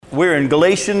We're in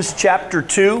Galatians chapter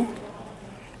 2.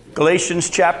 Galatians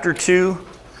chapter 2.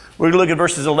 We're going to look at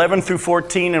verses 11 through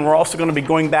 14, and we're also going to be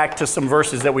going back to some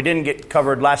verses that we didn't get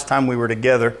covered last time we were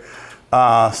together.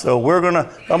 I'm going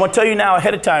to tell you now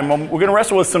ahead of time, we're going to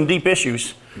wrestle with some deep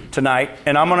issues tonight,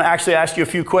 and I'm going to actually ask you a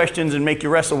few questions and make you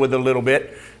wrestle with it a little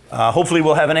bit. Hopefully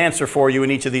we'll have an answer for you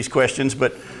in each of these questions,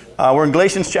 but we're in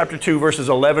Galatians chapter 2, verses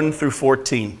 11 through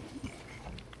 14.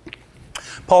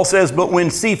 Paul says, "But when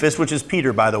Cephas," which is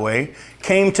Peter, by the way,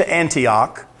 "came to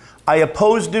Antioch, I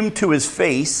opposed him to his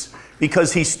face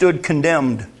because he stood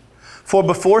condemned. For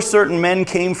before certain men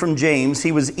came from James,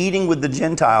 he was eating with the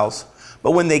Gentiles.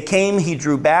 But when they came, he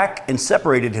drew back and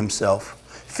separated himself,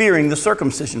 fearing the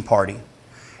circumcision party.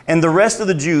 And the rest of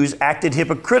the Jews acted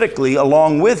hypocritically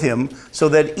along with him, so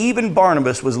that even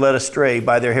Barnabas was led astray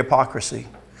by their hypocrisy.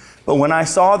 But when I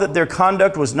saw that their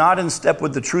conduct was not in step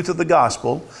with the truth of the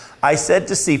gospel, I said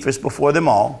to Cephas before them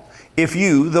all, 'If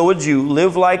you, though a Jew,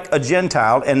 live like a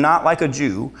Gentile and not like a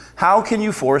Jew, how can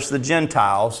you force the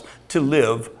Gentiles to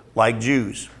live like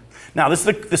Jews?'" Now, this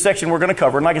is the section we're going to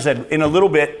cover. And like I said, in a little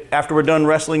bit, after we're done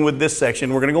wrestling with this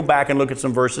section, we're going to go back and look at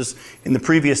some verses in the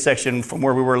previous section from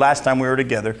where we were last time we were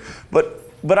together.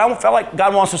 But I felt like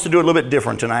God wants us to do it a little bit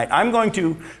different tonight. I'm going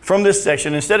to, from this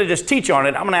section, instead of just teach on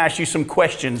it, I'm going to ask you some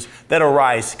questions that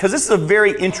arise. Because this is a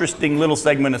very interesting little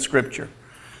segment of Scripture.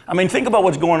 I mean, think about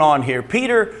what's going on here.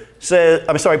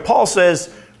 Paul says,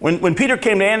 when Peter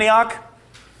came to Antioch,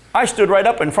 I stood right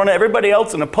up in front of everybody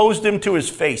else and opposed him to his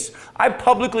face. I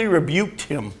publicly rebuked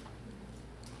him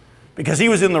because he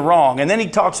was in the wrong. And then he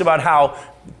talks about how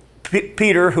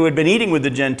Peter, who had been eating with the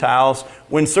Gentiles,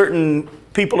 when certain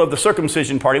people of the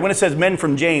circumcision party, when it says men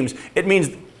from James, it means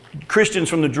Christians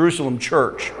from the Jerusalem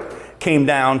church came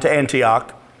down to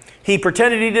Antioch. He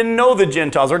pretended he didn't know the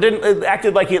Gentiles, or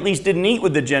acted like he at least didn't eat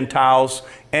with the Gentiles.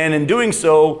 And in doing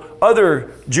so, other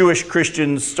Jewish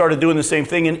Christians started doing the same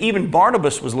thing. And even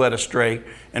Barnabas was led astray.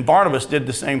 And Barnabas did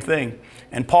the same thing.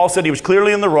 And Paul said he was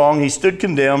clearly in the wrong. He stood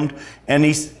condemned.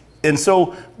 And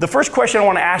so the first question I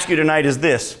want to ask you tonight is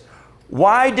this.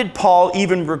 Why did Paul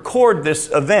even record this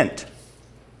event?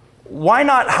 Why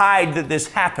not hide that this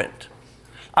happened?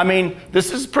 I mean,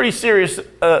 this is a pretty serious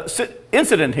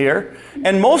incident here.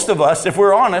 And most of us, if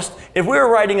we're honest, if we were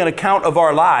writing an account of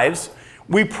our lives,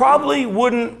 we probably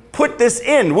wouldn't put this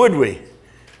in, would we?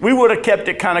 We would have kept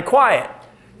it kind of quiet,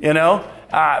 you know?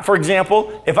 For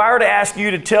example, if I were to ask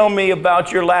you to tell me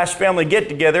about your last family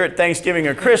get-together at Thanksgiving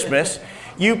or Christmas,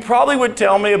 you probably would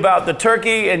tell me about the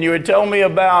turkey and you would tell me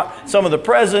about some of the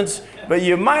presents, but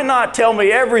you might not tell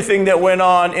me everything that went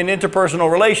on in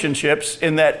interpersonal relationships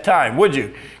in that time, would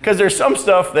you? Because there's some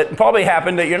stuff that probably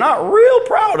happened that you're not real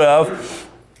proud of.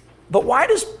 But why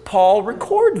does Paul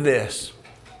record this?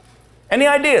 Any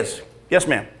ideas? Yes,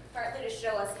 ma'am. Partly to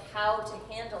show us how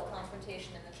to handle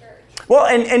confrontation in the church. Well,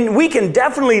 and we can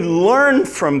definitely learn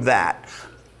from that.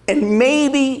 And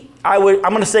maybe I'm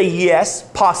going to say yes,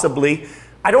 possibly.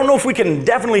 I don't know if we can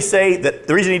definitely say that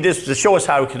the reason he did is to show us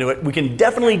how we can do it. We can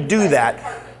definitely do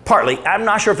that, partly. I'm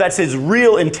not sure if that's his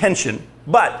real intention,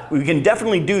 but we can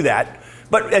definitely do that.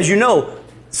 But as you know,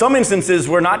 some instances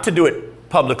we're not to do it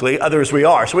publicly, others we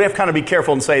are. So we have to kind of be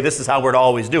careful and say this is how we're to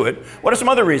always do it. What are some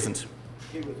other reasons?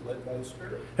 He was led by the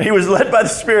Spirit. He was led by the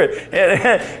Spirit.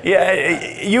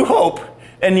 Yeah, you hope.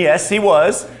 And yes, he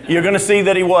was. You're going to see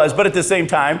that he was. But at the same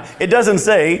time, it doesn't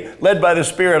say, led by the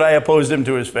Spirit, I opposed him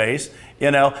to his face. You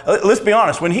know, let's be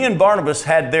honest. When he and Barnabas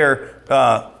had their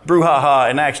brouhaha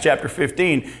in Acts chapter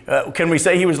 15, can we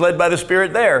say he was led by the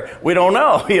Spirit there? We don't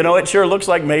know. You know, it sure looks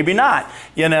like maybe not.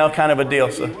 You know, kind of a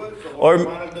deal.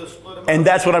 And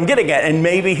that's what I'm getting at. And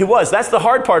maybe he was. That's the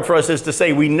hard part for us, is to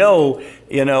say we know,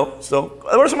 you know. So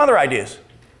what are some other ideas?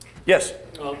 Yes?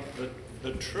 Well,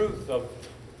 the truth of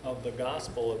the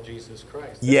gospel of Jesus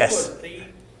Christ. Yes.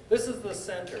 This is the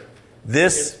center.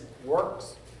 This It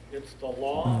works. It's the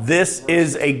law. This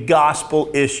is a gospel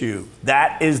issue.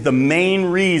 That is the main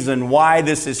reason why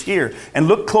this is here. And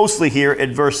look closely here at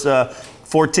verse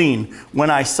 14. When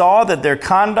I saw that their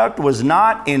conduct was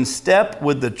not in step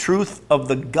with the truth of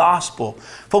the gospel.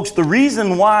 Folks, the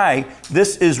reason why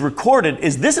this is recorded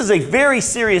is this is a very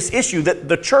serious issue that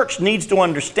the church needs to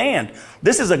understand.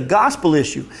 This is a gospel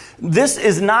issue. This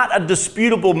is not a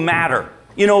disputable matter.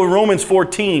 You know, Romans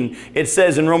 14, it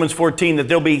says in Romans 14 that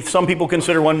there'll be some people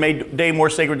consider one day more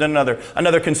sacred than another.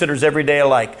 Another considers every day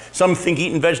alike. Some think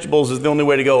eating vegetables is the only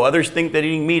way to go. Others think that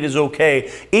eating meat is okay.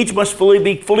 Each must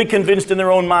be fully convinced in their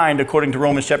own mind, according to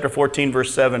Romans chapter 14,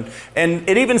 verse 7. And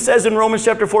it even says in Romans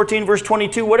chapter 14, verse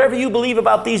 22, whatever you believe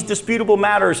about these disputable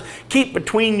matters, keep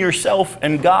between yourself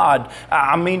and God.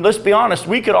 I mean, let's be honest.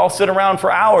 We could all sit around for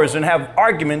hours and have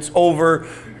arguments over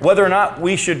whether or not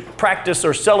we should practice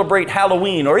or celebrate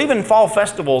Halloween or even fall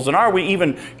festivals, and are we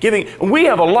even giving? We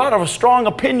have a lot of strong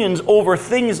opinions over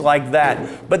things like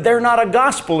that, but they're not a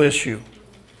gospel issue.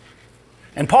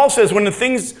 And Paul says when the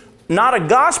thing's not a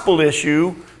gospel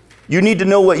issue, you need to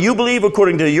know what you believe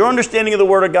according to your understanding of the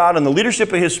Word of God and the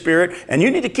leadership of His Spirit, and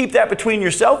you need to keep that between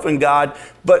yourself and God.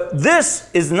 But this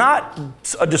is not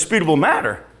a disputable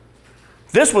matter.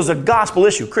 This was a gospel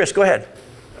issue. Chris, go ahead.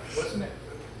 Wasn't it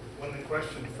when the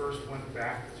question first went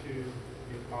back to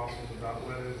the apostles about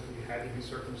whether you had to be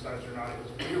circumcised or not? It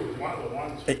was Peter was one of the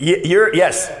ones.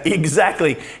 Yes,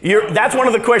 exactly. That's one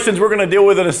of the questions we're going to deal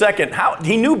with in a second.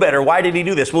 He knew better. Why did he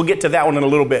do this? We'll get to that one in a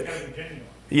little bit.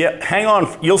 Yeah, hang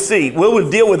on. You'll see. We'll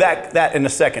deal with that in a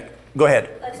second. Go ahead.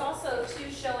 That's also, too,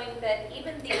 showing that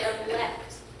even the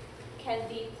elect can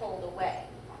be pulled away.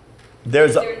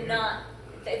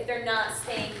 If they're not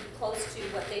staying close to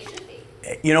what they should be.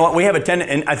 You know what? We have a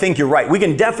tendency, and I think you're right. We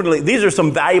can definitely, these are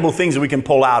some valuable things that we can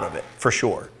pull out of it, for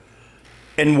sure.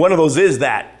 And one of those is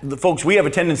that, folks, we have a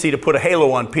tendency to put a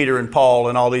halo on Peter and Paul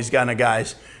and all these kind of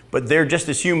guys, but they're just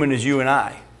as human as you and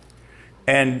I.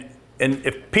 And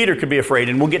if Peter could be afraid,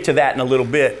 and we'll get to that in a little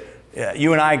bit,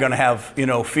 you and I are going to have,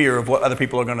 fear of what other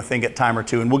people are going to think at time or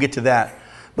two, and we'll get to that.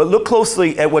 But look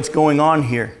closely at what's going on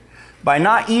here. By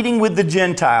not eating with the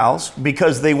Gentiles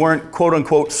because they weren't, quote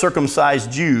unquote,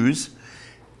 circumcised Jews,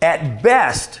 at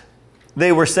best,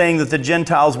 they were saying that the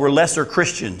Gentiles were lesser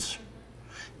Christians.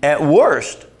 At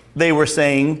worst, they were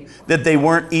saying that they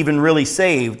weren't even really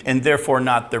saved and therefore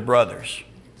not their brothers.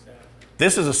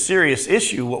 This is a serious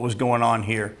issue, what was going on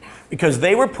here, because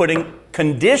they were putting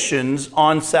conditions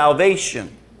on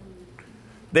salvation.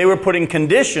 They were putting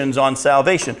conditions on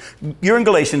salvation. You're in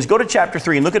Galatians. Go to chapter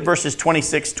 3 and look at verses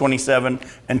 26, 27,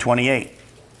 and 28.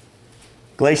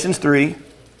 Galatians 3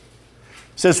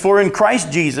 says, "For in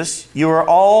Christ Jesus you are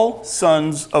all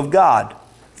sons of God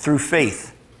through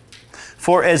faith.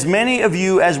 For as many of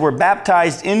you as were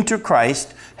baptized into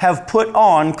Christ have put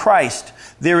on Christ.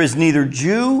 There is neither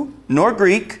Jew nor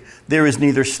Greek. There is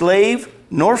neither slave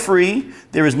nor free.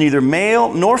 There is neither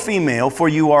male nor female, for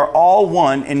you are all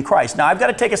one in Christ." Now, I've got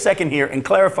to take a second here and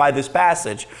clarify this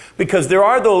passage, because there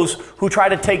are those who try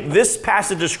to take this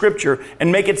passage of Scripture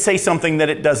and make it say something that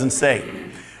it doesn't say.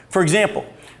 For example,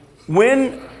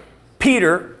 when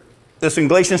Peter, this is in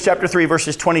Galatians chapter 3,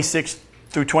 verses 26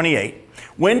 through 28,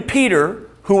 when Peter,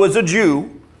 who was a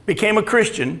Jew, became a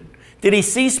Christian, did he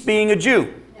cease being a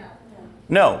Jew?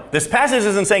 No. This passage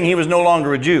isn't saying he was no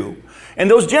longer a Jew. And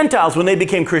those Gentiles, when they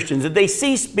became Christians, did they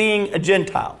cease being a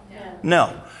Gentile?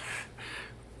 No.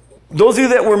 Those of you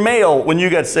that were male when you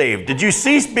got saved, did you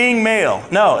cease being male?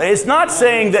 No. It's not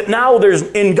saying that now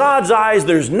in God's eyes,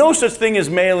 there's no such thing as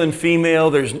male and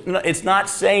female. It's not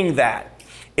saying that.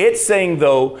 It's saying,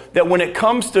 though, that when it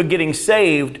comes to getting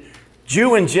saved,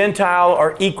 Jew and Gentile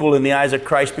are equal in the eyes of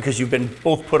Christ because you've been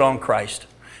both put on Christ.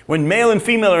 When male and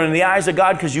female are in the eyes of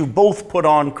God because you both put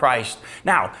on Christ.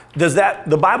 Now, does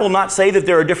the Bible not say that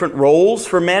there are different roles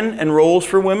for men and roles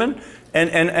for women?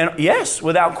 And yes,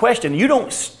 without question. You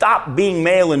don't stop being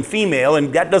male and female,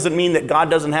 and that doesn't mean that God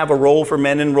doesn't have a role for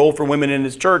men and role for women in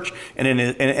His church and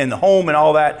in the home and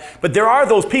all that. But there are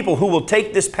those people who will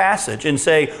take this passage and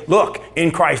say, look,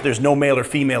 in Christ there's no male or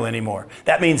female anymore.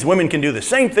 That means women can do the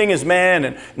same thing as men.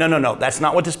 And no, that's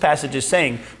not what this passage is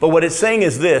saying. But what it's saying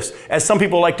is this, as some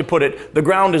people like to put it, the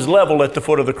ground is level at the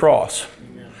foot of the cross.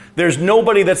 There's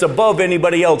nobody that's above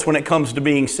anybody else when it comes to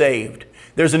being saved.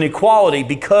 There's an equality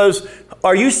because,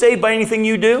 are you saved by anything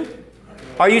you do?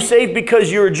 Are you saved because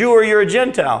you're a Jew or you're a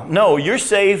Gentile? No, you're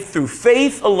saved through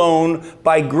faith alone,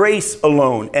 by grace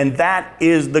alone, and that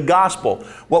is the gospel.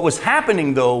 What was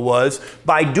happening, though, was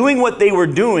by doing what they were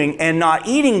doing and not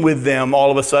eating with them all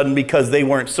of a sudden because they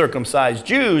weren't circumcised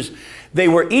Jews, they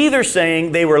were either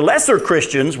saying they were lesser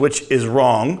Christians, which is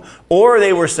wrong, or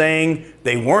they were saying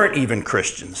they weren't even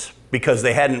Christians because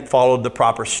they hadn't followed the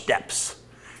proper steps.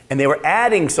 And they were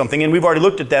adding something, and we've already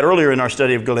looked at that earlier in our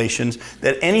study of Galatians,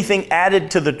 that anything added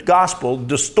to the gospel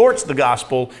distorts the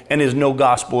gospel and is no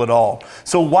gospel at all.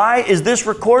 So why is this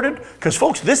recorded? Because,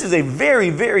 folks, this is a very,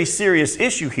 very serious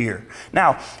issue here.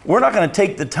 Now, we're not going to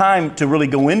take the time to really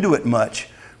go into it much,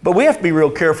 but we have to be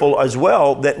real careful as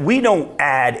well that we don't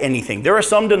add anything. There are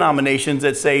some denominations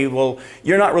that say, well,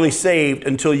 you're not really saved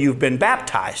until you've been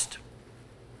baptized.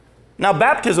 Now,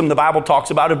 baptism, the Bible talks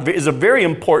about, is a very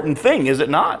important thing, is it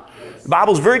not? The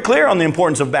Bible's very clear on the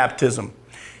importance of baptism.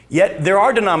 Yet, there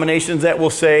are denominations that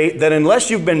will say that unless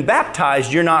you've been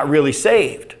baptized, you're not really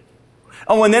saved.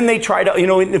 Oh, and then they try to,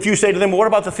 if you say to them, well, what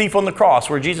about the thief on the cross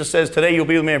where Jesus says, today you'll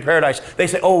be with me in paradise? They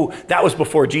say, oh, that was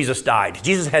before Jesus died.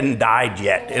 Jesus hadn't died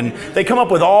yet. And they come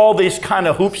up with all these kind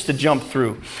of hoops to jump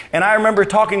through. And I remember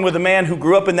talking with a man who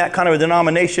grew up in that kind of a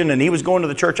denomination, and he was going to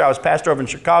the church I was pastor of in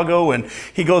Chicago, and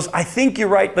he goes, I think you're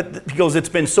right, but he goes, it's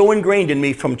been so ingrained in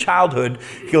me from childhood.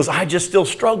 He goes, I just still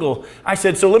struggle. I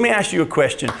said, so let me ask you a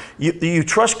question. You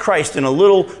trust Christ in a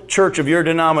little church of your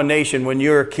denomination when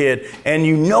you're a kid, and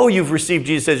you know you've received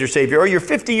Jesus as your Savior, or you're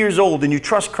 50 years old and you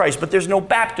trust Christ, but there's no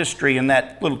baptistry in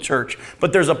that little church,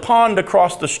 but there's a pond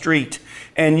across the street,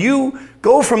 and you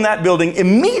go from that building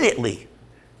immediately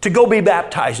to go be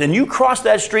baptized, and you cross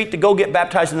that street to go get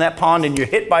baptized in that pond, and you're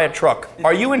hit by a truck.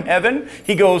 Are you in heaven?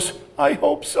 He goes, I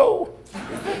hope so.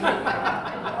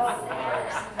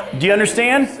 Do you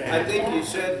understand? I think you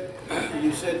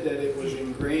said that it was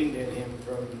ingrained in him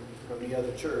from the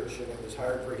other church, and it was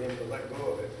hard for him to let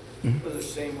go of it. It was the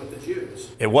same with the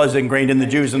Jews. It was ingrained in the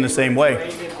Jews in the same way.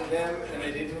 Ingrained into them, and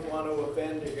they didn't want to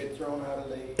offend or get thrown out of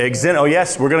the... Oh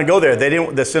yes, we're going to go there.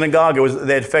 The synagogue,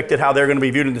 they affected how they're going to be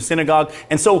viewed in the synagogue.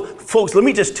 And so, folks, let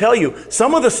me just tell you,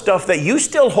 some of the stuff that you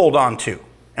still hold on to,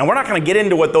 and we're not going to get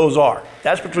into what those are.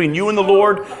 That's between you and the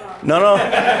Lord. No.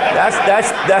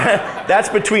 That's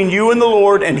between you and the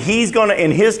Lord, and He's going to,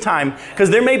 in His time, because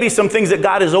there may be some things that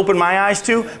God has opened my eyes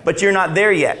to, but you're not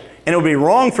there yet. And it would be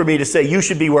wrong for me to say, you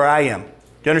should be where I am. Do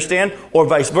you understand? Or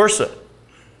vice versa.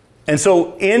 And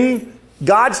so in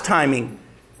God's timing,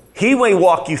 He may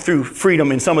walk you through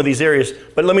freedom in some of these areas.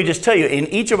 But let me just tell you, in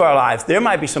each of our lives, there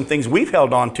might be some things we've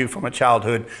held on to from a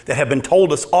childhood that have been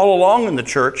told us all along in the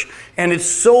church, and it's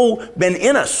so been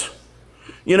in us.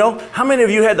 How many of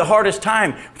you had the hardest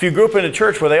time if you grew up in a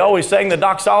church where they always sang the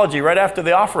doxology right after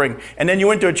the offering, and then you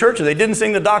went to a church and they didn't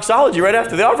sing the doxology right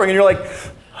after the offering, and you're like,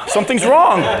 something's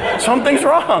wrong. Something's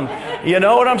wrong. You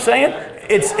know what I'm saying?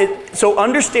 So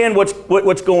understand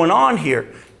what's going on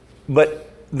here.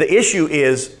 But the issue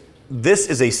is, this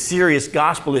is a serious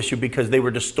gospel issue because they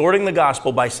were distorting the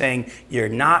gospel by saying you're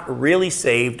not really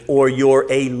saved or you're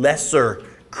a lesser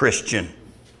Christian.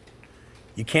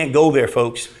 You can't go there,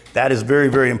 folks. That is very,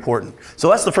 very important. So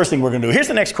that's the first thing we're going to do. Here's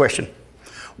the next question.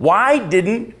 Why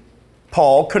didn't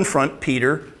Paul confront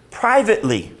Peter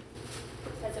privately?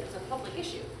 Because it was a public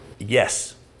issue.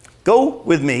 Yes. Go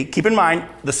with me. Keep in mind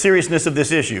the seriousness of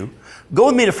this issue. Go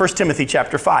with me to 1 Timothy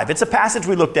chapter 5. It's a passage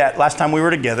we looked at last time we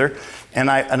were together, and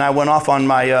I went off on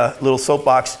my little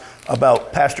soapbox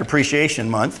about Pastor Appreciation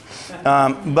Month.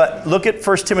 But look at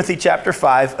 1 Timothy chapter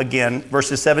 5 again,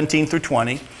 verses 17 through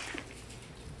 20.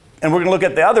 And we're going to look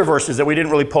at the other verses that we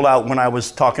didn't really pull out when I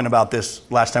was talking about this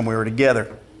last time we were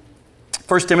together.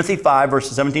 1 Timothy 5,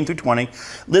 verses 17 through 20.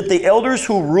 Let the elders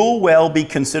who rule well be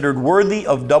considered worthy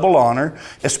of double honor,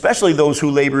 especially those who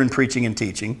labor in preaching and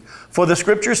teaching. For the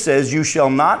scripture says, you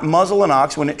shall not muzzle an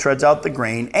ox when it treads out the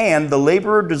grain, and the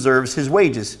laborer deserves his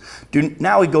wages.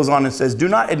 Now he goes on and says, do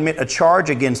not admit a charge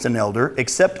against an elder,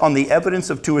 except on the evidence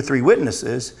of 2 or 3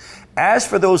 witnesses. As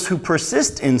for those who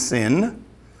persist in sin,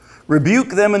 rebuke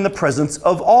them in the presence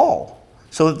of all,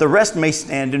 so that the rest may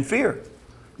stand in fear.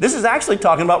 This is actually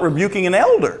talking about rebuking an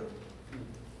elder.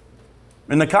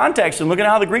 In the context, and looking at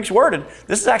how the Greek's worded,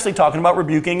 this is actually talking about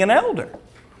rebuking an elder.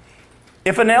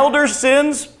 If an elder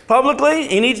sins publicly,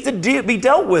 he needs to be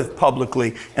dealt with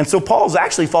publicly. And so Paul's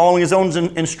actually following his own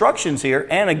instructions here.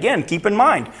 And again, keep in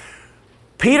mind,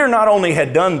 Peter not only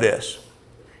had done this,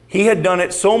 he had done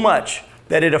it so much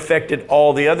that it affected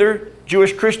all the other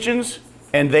Jewish Christians,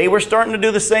 and they were starting to do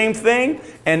the same thing,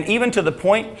 and even to the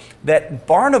point that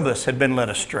Barnabas had been led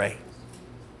astray.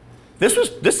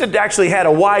 This had actually had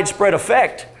a widespread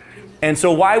effect. And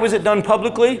so why was it done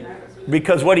publicly?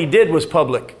 Because what he did was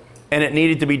public, and it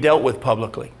needed to be dealt with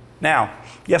publicly. Now,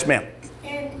 yes, ma'am.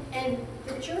 And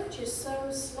the church is so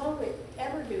slow at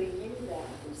ever doing any of that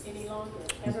any longer.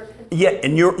 Yeah,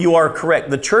 and you are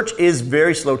correct. The church is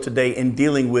very slow today in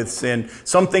dealing with sin.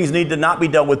 Some things need to not be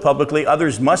dealt with publicly.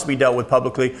 Others must be dealt with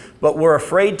publicly. But we're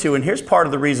afraid to, and here's part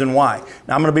of the reason why.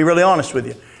 Now, I'm going to be really honest with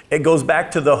you. It goes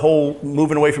back to the whole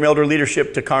moving away from elder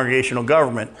leadership to congregational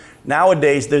government.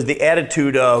 Nowadays, there's the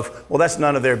attitude of, well, that's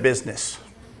none of their business.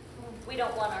 We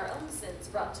don't want our own sins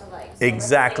brought to light. So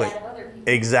Exactly. let's stay out of other people's.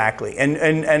 Exactly.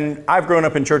 And I've grown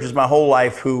up in churches my whole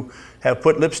life who have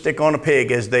put lipstick on a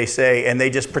pig, as they say, and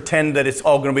they just pretend that it's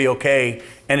all going to be okay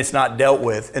and it's not dealt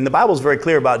with. And the Bible's very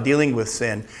clear about dealing with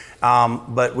sin,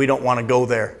 but we don't want to go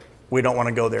there. We don't want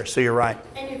to go there. So you're right.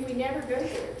 And if we never go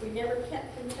there, if we never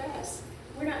kept confess,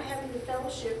 we're not having the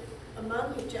fellowship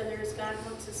among each other as God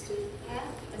wants us to have.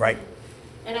 Right.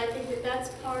 And I think that that's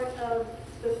part of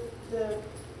the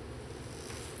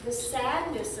the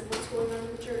sadness of what's going on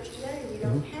in the church today. We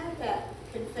don't have that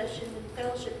confession and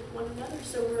fellowship with one another,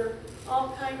 so we're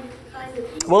all kind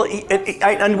of people. Well,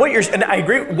 and I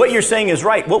agree. What you're saying is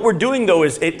right. What we're doing, though,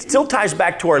 is it still ties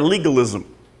back to our legalism.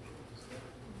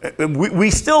 We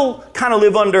still kind of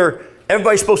live under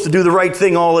everybody's supposed to do the right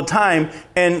thing all the time,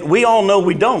 and we all know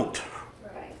we don't.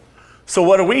 Right. So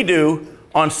what do?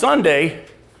 On Sunday,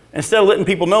 instead of letting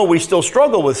people know we still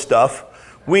struggle with stuff,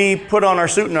 we put on our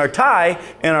suit and our tie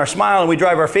and our smile, and we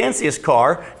drive our fanciest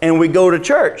car, and we go to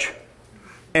church.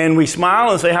 And we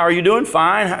smile and say, how are you doing?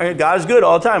 Fine. God's good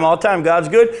all the time. All the time, God's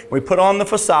good. We put on the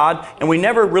facade, and we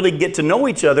never really get to know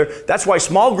each other. That's why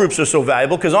small groups are so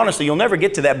valuable, because honestly, you'll never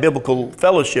get to that biblical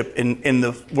fellowship in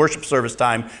the worship service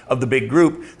time of the big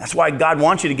group. That's why God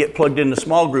wants you to get plugged into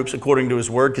small groups according to His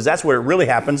Word, because that's where it really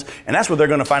happens, and that's where they're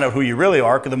going to find out who you really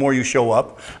are, because the more you show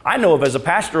up. I know of, as a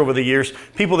pastor over the years,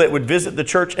 people that would visit the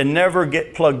church and never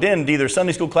get plugged in to either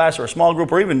Sunday school class or a small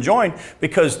group or even join,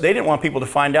 because they didn't want people to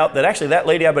find out that actually that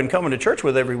lady I've been coming to church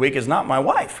with every week is not my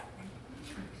wife.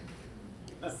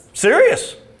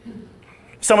 Serious.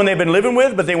 Someone they've been living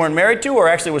with, but they weren't married to, or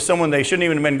actually was someone they shouldn't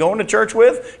even have been going to church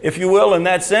with, if you will, in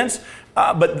that sense.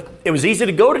 But it was easy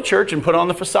to go to church and put on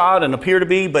the facade and appear to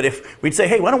be, but if we'd say,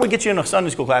 hey, why don't we get you in a Sunday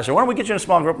school class, or why don't we get you in a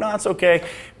small group? No, it's okay.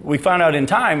 We found out in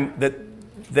time that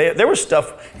there was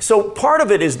stuff. So part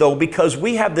of it is, though, because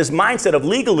we have this mindset of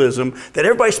legalism that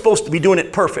everybody's supposed to be doing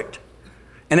it perfect.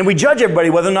 And then we judge everybody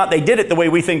whether or not they did it the way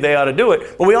we think they ought to do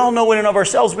it. But we all know in and of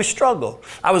ourselves we struggle.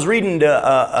 I was reading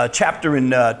a chapter in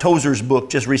Tozer's book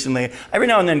just recently. Every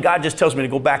now and then God just tells me to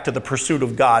go back to The Pursuit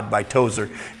of God by Tozer.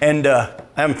 And I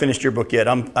haven't finished your book yet.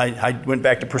 I went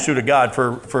back to Pursuit of God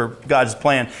for God's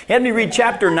plan. He had me read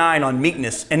chapter 9 on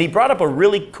meekness. And he brought up a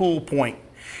really cool point.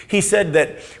 He said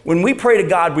that when we pray to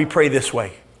God, we pray this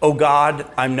way. Oh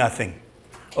God, I'm nothing.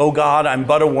 Oh God, I'm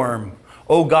but a worm.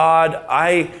 Oh God,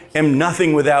 I am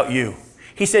nothing without you.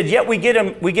 He said, yet we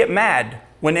get mad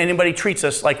when anybody treats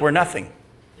us like we're nothing.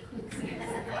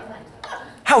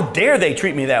 How dare they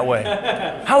treat me that way?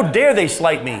 How dare they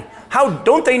slight me? How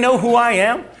don't they know who I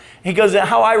am? He goes,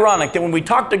 how ironic that when we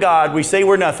talk to God, we say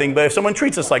we're nothing, but if someone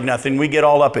treats us like nothing, we get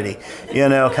all uppity,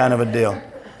 kind of a deal.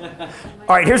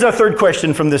 All right, here's our third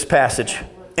question from this passage.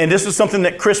 And this is something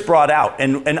that Chris brought out.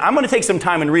 And I'm going to take some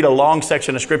time and read a long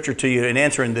section of Scripture to you and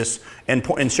answering this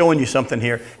and showing you something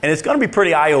here. And it's going to be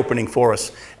pretty eye-opening for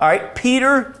us. All right,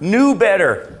 Peter knew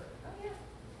better.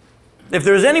 If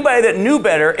there was anybody that knew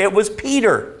better, it was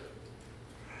Peter.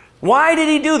 Why did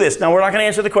he do this? Now, we're not going to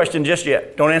answer the question just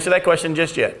yet. Don't answer that question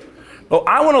just yet. Well,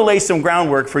 I want to lay some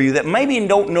groundwork for you that maybe you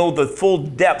don't know the full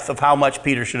depth of how much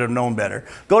Peter should have known better.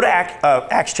 Go to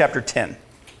Acts chapter 10.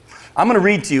 I'm going to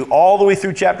read to you all the way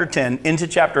through chapter 10 into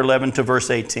chapter 11 to verse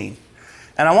 18.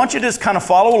 And I want you to just kind of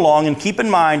follow along and keep in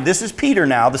mind, this is Peter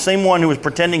now, the same one who was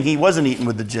pretending he wasn't eating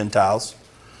with the Gentiles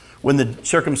when the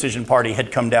circumcision party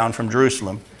had come down from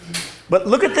Jerusalem. But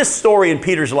look at this story in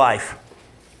Peter's life.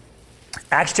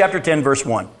 Acts chapter 10, verse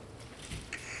 1.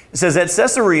 It says, at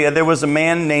Caesarea there was a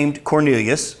man named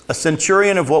Cornelius, a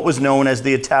centurion of what was known as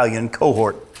the Italian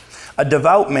cohort. A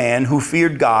devout man who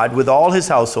feared God with all his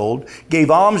household, gave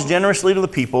alms generously to the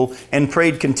people, and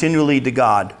prayed continually to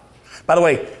God. By the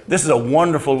way, this is a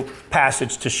wonderful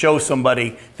passage to show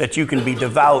somebody that you can be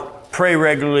devout, pray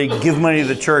regularly, give money to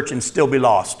the church, and still be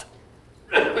lost.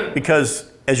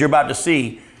 Because, as you're about to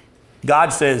see, God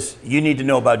says you need to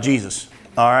know about Jesus.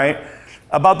 All right?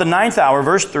 About the 9th hour,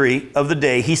 verse 3 of the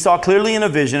day, he saw clearly in a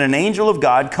vision an angel of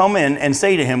God come in and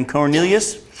say to him,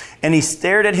 Cornelius. And he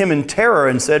stared at him in terror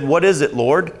and said, what is it,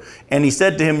 Lord? And he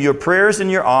said to him, your prayers and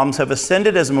your alms have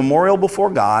ascended as a memorial before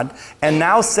God. And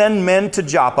now send men to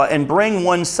Joppa and bring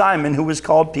one Simon, who is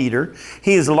called Peter.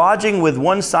 He is lodging with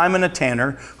one Simon a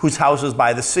tanner, whose house is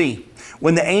by the sea.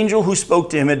 When the angel who spoke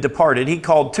to him had departed, he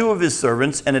called 2 of his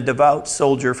servants and a devout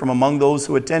soldier from among those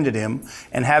who attended him.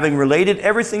 And having related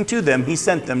everything to them, he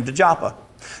sent them to Joppa.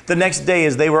 The next day,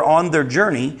 as they were on their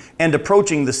journey and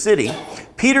approaching the city,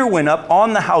 Peter went up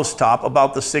on the housetop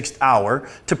about the 6th hour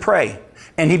to pray.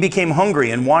 And he became hungry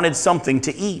and wanted something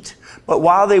to eat. But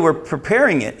while they were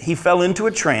preparing it, he fell into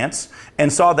a trance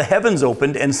and saw the heavens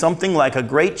opened and something like a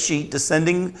great sheet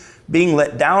descending, being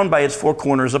let down by its 4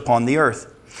 corners upon the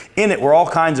earth. In it were all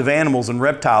kinds of animals and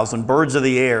reptiles and birds of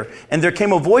the air. And there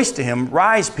came a voice to him,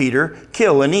 rise, Peter,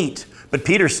 kill and eat. But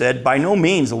Peter said, by no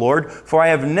means, Lord, for I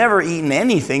have never eaten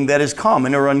anything that is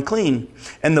common or unclean.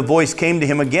 And the voice came to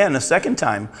him again a second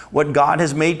time, what God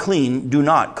has made clean, do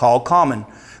not call common.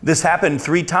 This happened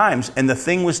 3 times, and the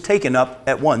thing was taken up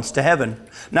at once to heaven.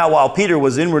 Now while Peter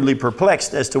was inwardly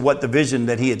perplexed as to what the vision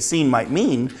that he had seen might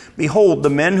mean, behold, the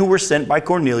men who were sent by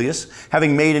Cornelius,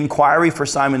 having made inquiry for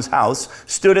Simon's house,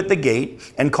 stood at the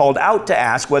gate and called out to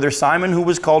ask whether Simon, who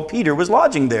was called Peter, was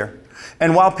lodging there.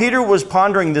 And while Peter was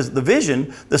pondering the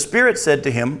vision, the Spirit said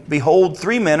to him, Behold,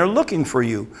 3 men are looking for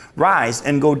you. Rise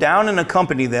and go down and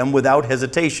accompany them without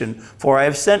hesitation, for I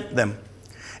have sent them.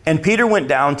 And Peter went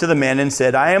down to the men and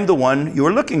said, I am the one you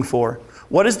are looking for.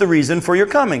 What is the reason for your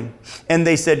coming? And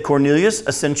they said, Cornelius,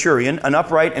 a centurion, an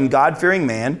upright and God-fearing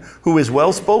man, who is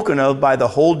well spoken of by the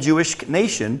whole Jewish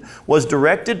nation, was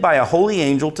directed by a holy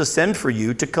angel to send for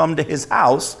you to come to his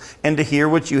house and to hear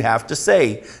what you have to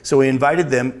say. So he invited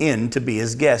them in to be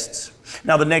his guests.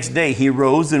 Now the next day he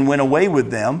rose and went away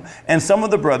with them, and some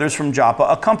of the brothers from Joppa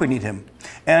accompanied him.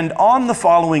 And on the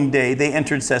following day they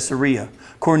entered Caesarea.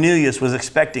 Cornelius was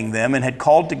expecting them and had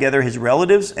called together his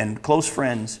relatives and close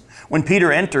friends. When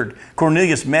Peter entered,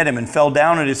 Cornelius met him and fell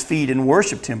down at his feet and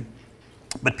worshipped him.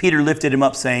 But Peter lifted him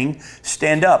up, saying,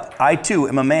 Stand up, I too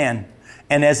am a man.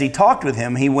 And as he talked with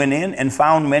him, he went in and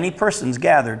found many persons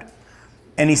gathered.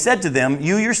 And he said to them,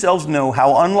 You yourselves know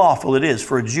how unlawful it is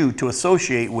for a Jew to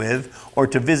associate with or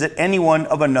to visit anyone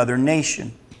of another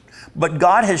nation. But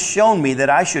God has shown me that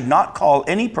I should not call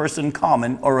any person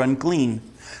common or unclean.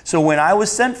 So when I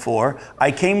was sent for,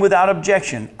 I came without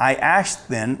objection. I asked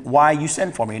then why you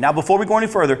sent for me. Now, before we go any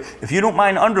further, if you don't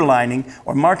mind underlining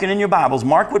or marking in your Bibles,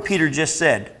 mark what Peter just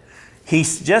said. He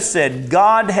just said,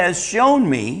 God has shown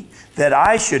me that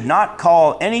I should not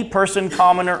call any person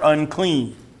common or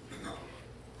unclean.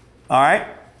 All right?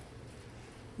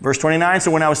 Verse 29,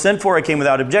 so when I was sent for, I came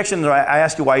without objection. I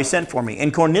asked you why you sent for me.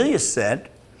 And Cornelius said,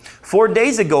 4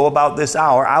 days ago about this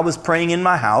hour, I was praying in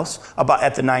my house about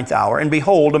at the 9th hour, and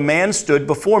behold, a man stood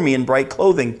before me in bright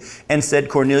clothing and said,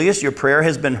 Cornelius, your prayer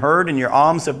has been heard and your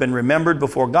alms have been remembered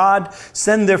before God.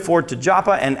 Send therefore to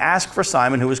Joppa and ask for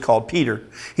Simon, who is called Peter.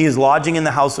 He is lodging in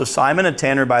the house of Simon, a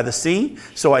tanner by the sea.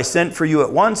 So I sent for you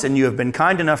at once, and you have been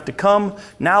kind enough to come.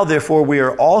 Now therefore we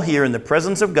are all here in the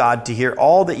presence of God to hear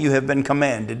all that you have been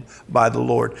commanded by the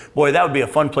Lord. Boy, that would be a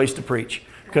fun place to preach,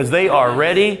 because they are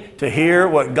ready to hear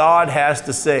what God has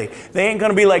to say. They ain't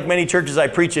going to be like many churches I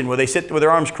preach in where they sit with their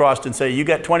arms crossed and say, you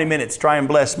got 20 minutes, try and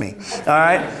bless me. All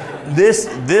right? This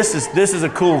is a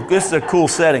cool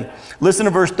setting. Listen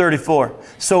to verse 34.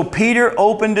 So Peter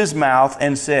opened his mouth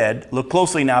and said, look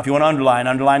closely now if you want to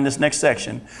underline this next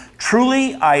section.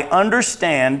 Truly I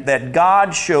understand that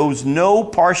God shows no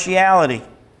partiality,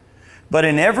 but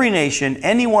in every nation,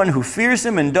 anyone who fears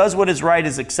him and does what is right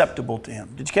is acceptable to him.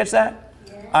 Did you catch that?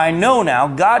 I know now,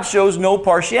 God shows no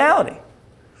partiality.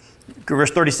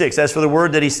 Verse 36, as for the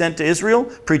word that he sent to Israel,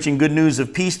 preaching good news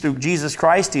of peace through Jesus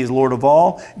Christ, he is Lord of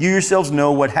all. You yourselves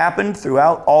know what happened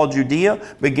throughout all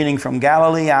Judea, beginning from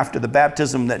Galilee after the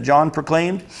baptism that John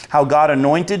proclaimed, how God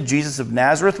anointed Jesus of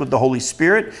Nazareth with the Holy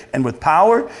Spirit and with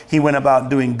power. He went about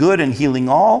doing good and healing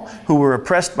all who were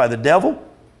oppressed by the devil,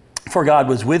 for God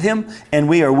was with him, and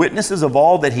we are witnesses of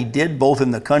all that he did, both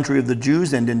in the country of the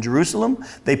Jews and in Jerusalem.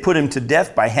 They put him to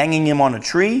death by hanging him on a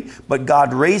tree, but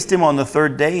God raised him on the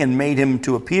 3rd day and made him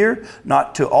to appear,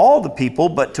 not to all the people,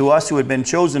 but to us who had been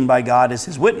chosen by God as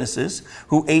his witnesses,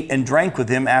 who ate and drank with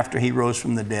him after he rose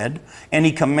from the dead. And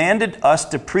he commanded us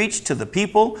to preach to the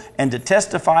people and to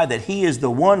testify that he is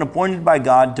the one appointed by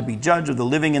God to be judge of the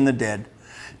living and the dead.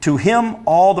 To him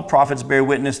all the prophets bear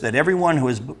witness that everyone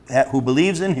who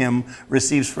believes in him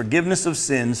receives forgiveness of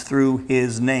sins through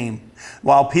his name.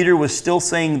 While Peter was still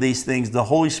saying these things, the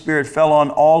Holy Spirit fell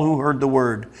on all who heard the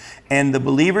word. And the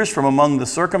believers from among the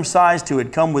circumcised who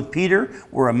had come with Peter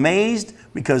were amazed,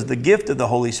 because the gift of the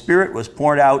Holy Spirit was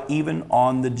poured out even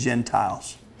on the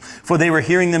Gentiles. For they were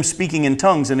hearing them speaking in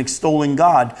tongues and extolling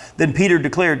God. Then Peter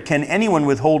declared, Can anyone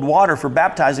withhold water for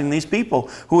baptizing these people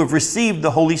who have received the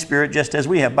Holy Spirit just as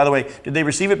we have? By the way, did they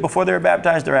receive it before they were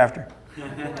baptized or after?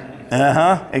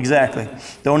 Exactly.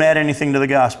 Don't add anything to the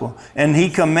gospel. And he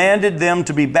commanded them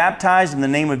to be baptized in the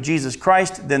name of Jesus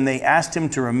Christ. Then they asked him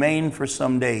to remain for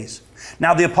some days.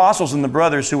 Now the apostles and the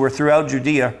brothers who were throughout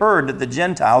Judea heard that the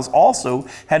Gentiles also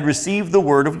had received the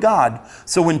word of God.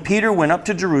 So when Peter went up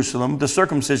to Jerusalem, the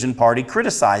circumcision party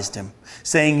criticized him,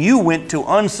 saying, You went to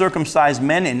uncircumcised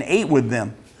men and ate with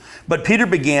them. But Peter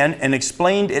began and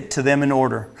explained it to them in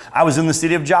order. I was in the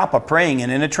city of Joppa praying,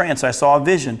 and in a trance I saw a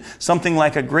vision, something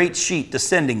like a great sheet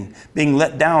descending, being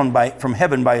let down from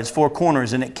heaven by its 4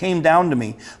 corners, and it came down to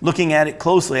me. Looking at it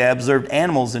closely, I observed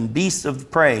animals and beasts of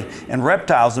prey, and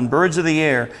reptiles and birds of the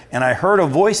air, and I heard a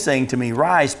voice saying to me,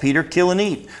 Rise, Peter, kill and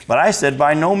eat. But I said,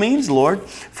 By no means, Lord,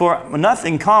 for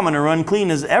nothing common or unclean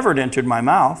has ever entered my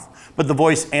mouth. But the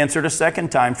voice answered a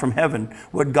second time from heaven,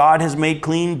 "What God has made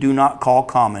clean, do not call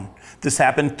common." This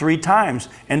happened 3 times,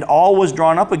 and all was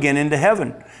drawn up again into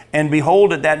heaven. And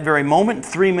behold, at that very moment,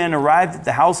 3 men arrived at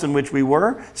the house in which we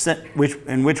were sent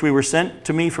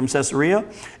to me from Caesarea,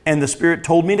 and the Spirit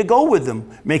told me to go with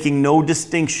them, making no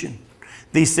distinction.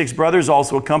 These 6 brothers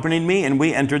also accompanied me, and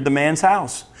we entered the man's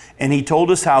house. And he told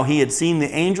us how he had seen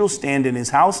the angel stand in his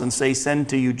house and say, send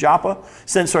to Joppa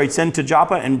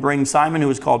and bring Simon, who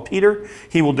is called Peter.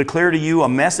 He will declare to you a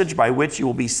message by which you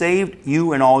will be saved,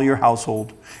 you and all your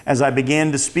household. As I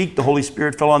began to speak, the Holy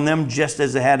Spirit fell on them just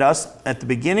as it had us at the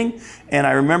beginning. And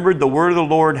I remembered the word of the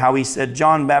Lord, how he said,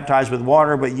 John baptized with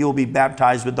water, but you will be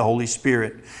baptized with the Holy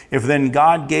Spirit. If then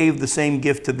God gave the same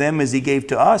gift to them as he gave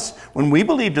to us, when we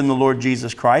believed in the Lord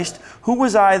Jesus Christ, who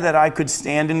was I that I could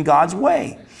stand in God's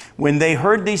way? When they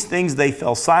heard these things, they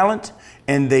fell silent,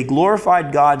 and they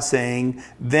glorified God, saying,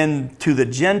 then to the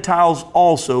Gentiles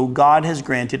also God has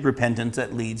granted repentance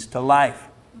that leads to life.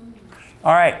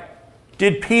 All right.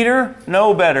 Did Peter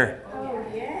know better? Oh,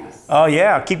 yes. Oh,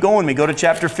 yeah. Keep going with me. Go to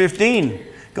chapter 15.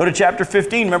 Go to chapter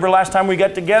 15. Remember last time we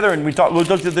got together and we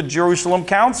looked at the Jerusalem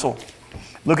Council.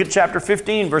 Look at chapter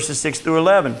 15, verses 6 through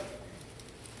 11. It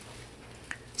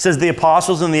says, the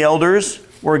apostles and the elders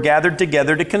were gathered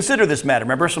together to consider this matter.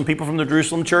 Remember, some people from the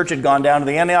Jerusalem church had gone down to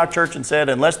the Antioch church and said,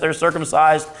 unless they're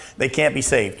circumcised, they can't be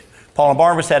saved. Paul and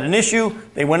Barnabas had an issue.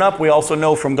 They went up. We also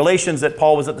know from Galatians that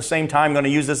Paul was at the same time going to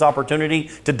use this opportunity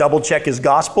to double check his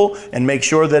gospel and make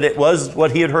sure that it was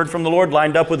what he had heard from the Lord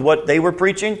lined up with what they were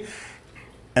preaching.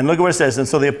 And look at what it says. And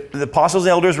so the apostles and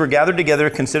elders were gathered together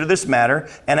to consider this matter.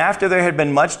 And after there had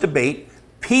been much debate,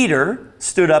 Peter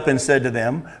stood up and said to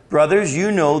them, brothers,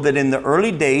 you know that in the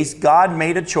early days God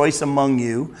made a choice among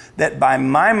you that by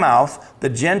my mouth the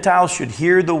Gentiles should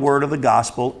hear the word of the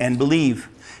gospel and believe.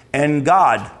 And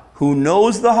God, who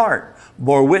knows the heart,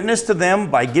 bore witness to them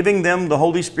by giving them the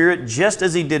Holy Spirit just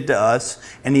as he did to us,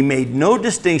 and he made no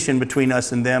distinction between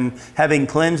us and them, having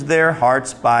cleansed their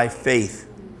hearts by faith.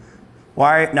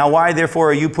 Why therefore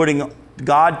are you putting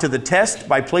God to the test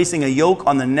by placing a yoke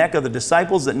on the neck of the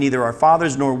disciples that neither our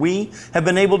fathers nor we have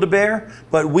been able to bear?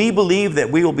 But we believe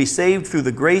that we will be saved through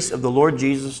the grace of the Lord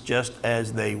Jesus just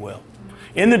as they will.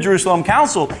 In the Jerusalem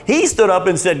Council, he stood up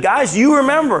and said, guys, you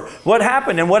remember what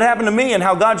happened and what happened to me and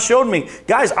how God showed me.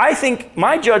 Guys, I think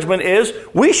my judgment is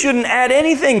we shouldn't add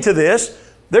anything to this.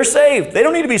 They're saved. They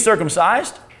don't need to be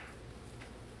circumcised.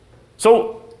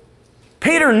 So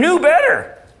Peter knew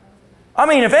better. I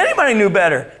mean, if anybody knew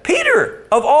better, Peter,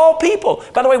 of all people.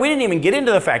 By the way, we didn't even get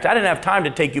into the fact, I didn't have time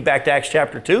to take you back to Acts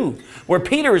chapter 2, where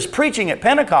Peter is preaching at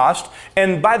Pentecost.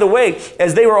 And by the way,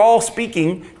 as they were all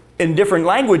speaking in different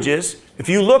languages, if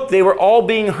you look, they were all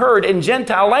being heard in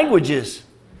Gentile languages.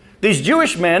 These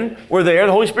Jewish men were there,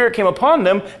 the Holy Spirit came upon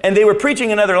them, and they were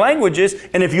preaching in other languages.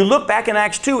 And if you look back in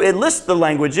Acts 2, it lists the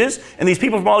languages, and these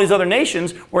people from all these other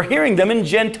nations were hearing them in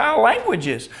Gentile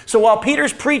languages. So while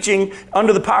Peter's preaching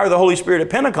under the power of the Holy Spirit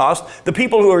at Pentecost, the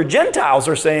people who are Gentiles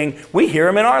are saying, we hear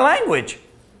him in our language.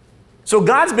 So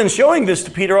God's been showing this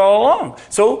to Peter all along.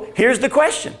 So here's the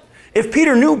question. If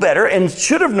Peter knew better and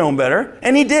should have known better,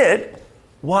 and he did,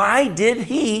 why did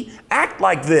he act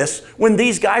like this when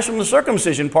these guys from the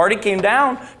circumcision party came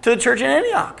down to the church in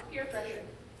Antioch? Peer pressure.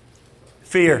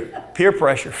 Fear. Peer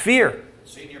pressure. Fear.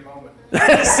 Senior moment.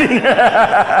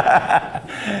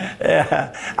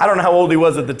 Yeah. I don't know how old he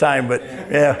was at the time, but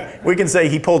yeah, we can say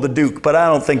he pulled the Duke, but I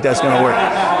don't think that's going to work.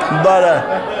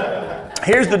 But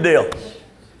here's the deal.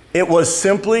 It was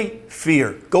simply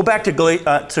fear. Go back to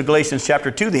Galatians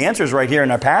chapter 2. The answer is right here in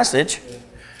our passage.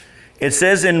 It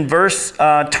says in verse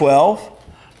 12,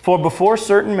 for before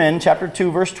certain men, chapter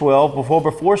 2, verse 12,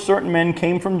 before certain men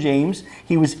came from James,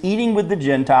 he was eating with the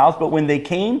Gentiles, but when they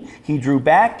came, he drew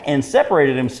back and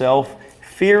separated himself,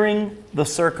 fearing the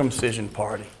circumcision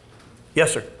party.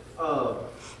 Yes, sir.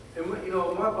 And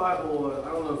my Bible, I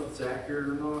don't know if it's accurate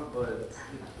or not, but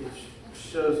it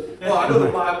shows. Well, I know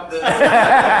the Bible.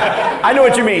 I know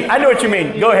what you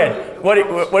mean. Go ahead. What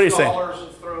are you saying? Scholars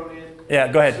have thrown in.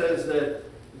 Yeah, go ahead. It says that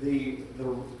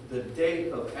the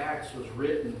date of Acts was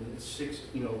written in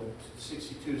 62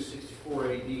 to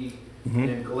 64 AD,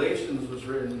 and Galatians was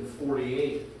written in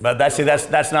 48. But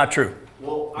that's not true.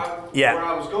 Well, Yeah. where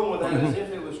I was going with that is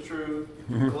if it was true,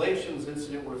 Galatians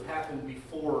incident would have happened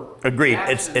before. Agreed.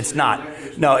 Acts It's incident, not. and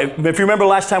that No, if you remember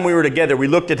last time we were together, we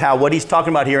looked at how what he's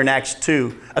talking about here in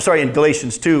in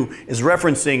Galatians 2 is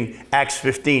referencing Acts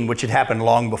 15, which had happened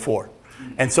long before.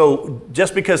 And so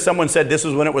just because someone said this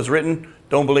is when it was written,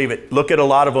 don't believe it. Look at a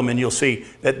lot of them and you'll see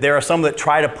that there are some that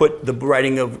try to put the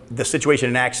writing of the situation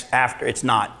in Acts after. It's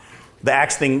not. The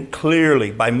Acts thing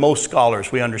clearly, by most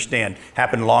scholars, we understand,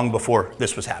 happened long before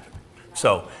this was happening.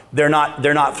 So they're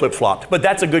not flip-flopped. But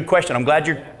that's a good question. I'm glad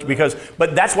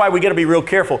but that's why we got to be real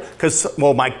careful. Because,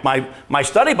 well, my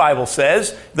study Bible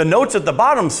says, the notes at the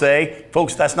bottom say,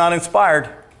 folks, that's not inspired.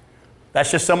 That's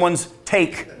just someone's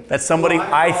take. That's somebody,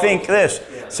 I think this.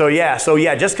 So yeah,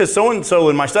 just because so-and-so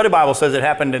in my study Bible says it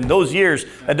happened in those years,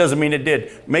 that doesn't mean it did.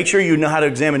 Make sure you know how to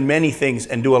examine many things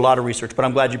and do a lot of research. But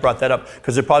I'm glad you brought that up,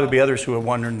 because there'll probably be others who are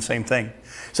wondering the same thing.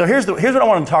 So here's what I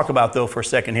want to talk about, though, for a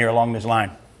second here along this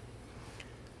line.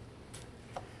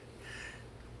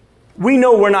 We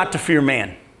know we're not to fear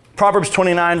man. Proverbs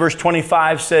 29 verse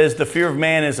 25 says the fear of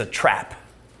man is a trap.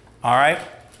 All right?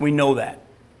 We know that.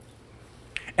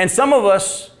 And some of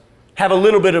us have a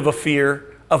little bit of a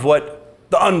fear of what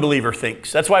the unbeliever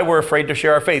thinks. That's why we're afraid to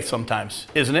share our faith sometimes,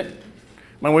 isn't it?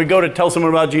 When we go to tell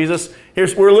someone about Jesus,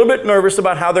 we're a little bit nervous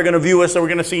about how they're going to view us, or we're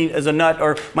going to see as a nut,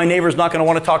 or my neighbor's not going to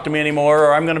want to talk to me anymore,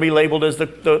 or I'm going to be labeled as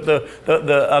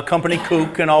the company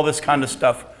kook and all this kind of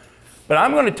stuff. But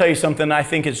I'm going to tell you something I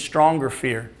think is stronger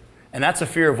fear, and that's a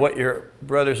fear of what your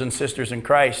brothers and sisters in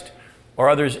Christ or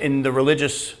others in the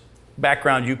religious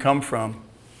background you come from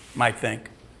might think.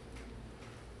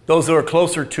 Those who are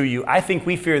closer to you, I think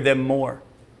we fear them more.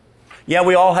 Yeah,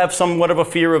 we all have somewhat of a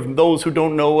fear of those who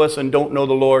don't know us and don't know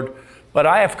the Lord. But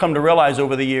I have come to realize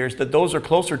over the years that those are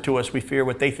closer to us, we fear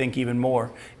what they think even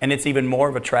more. And it's even more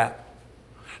of a trap.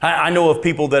 I know of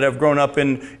people that have grown up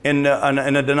in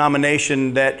a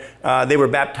denomination that they were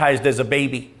baptized as a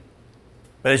baby.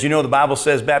 But as you know, the Bible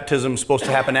says baptism is supposed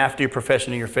to happen after your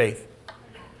profession of your faith.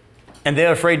 And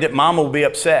they're afraid that mama will be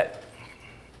upset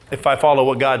if I follow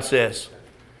what God says.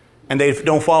 And they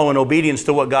don't follow in obedience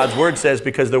to what God's word says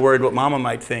because they're worried what mama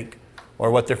might think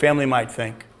or what their family might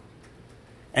think.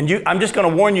 And I'm just going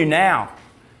to warn you now,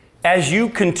 as you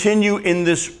continue in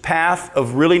this path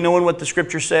of really knowing what the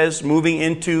scripture says, moving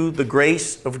into the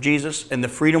grace of Jesus and the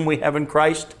freedom we have in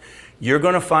Christ, you're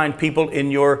going to find people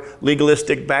in your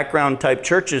legalistic background type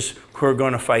churches who are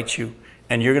going to fight you.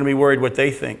 And you're going to be worried what they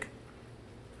think.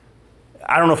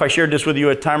 I don't know if I shared this with you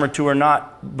a time or two or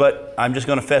not, but I'm just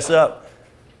going to fess up.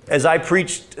 As I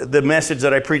preached the message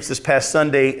that I preached this past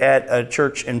Sunday at a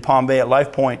church in Palm Bay at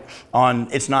Life Point on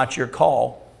It's Not Your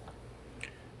Call,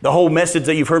 the whole message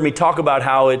that you've heard me talk about,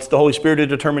 how it's the Holy Spirit who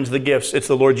determines the gifts, it's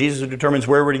the Lord Jesus who determines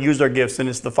where we're to use our gifts, and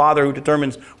it's the Father who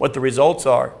determines what the results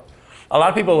are. A lot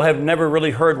of people have never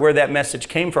really heard where that message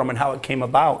came from and how it came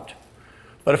about.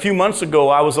 But a few months ago,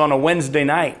 I was on a Wednesday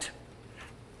night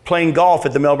playing golf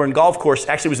at the Melbourne Golf Course.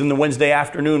 Actually, it was in the Wednesday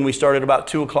afternoon. We started about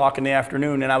 2 o'clock in the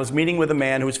afternoon, and I was meeting with a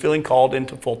man who was feeling called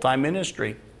into full-time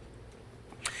ministry.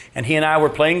 And he and I were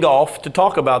playing golf to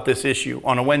talk about this issue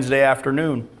on a Wednesday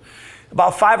afternoon.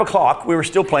 About 5 o'clock, we were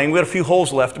still playing. We had a few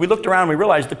holes left. We looked around and we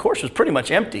realized the course was pretty much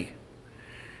empty.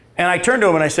 And I turned to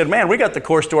him and I said, man, we got the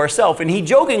course to ourselves. And he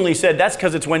jokingly said, that's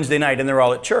because it's Wednesday night and they're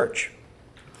all at church.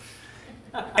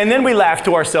 And then we laughed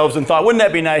to ourselves and thought, wouldn't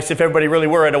that be nice if everybody really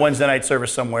were at a Wednesday night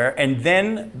service somewhere? And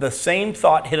then the same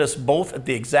thought hit us both at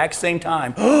the exact same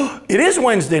time. It is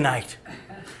Wednesday night.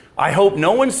 I hope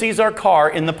no one sees our car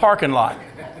in the parking lot.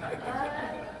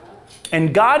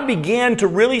 And God began to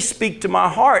really speak to my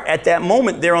heart at that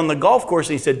moment there on the golf course.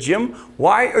 And he said, Jim,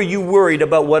 why are you worried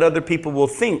about what other people will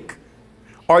think?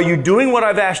 Are you doing what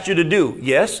I've asked you to do?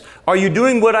 Yes. Are you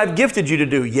doing what I've gifted you to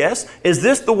do? Yes. Is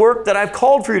this the work that I've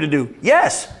called for you to do?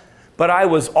 Yes. But I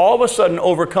was all of a sudden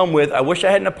overcome with, I wish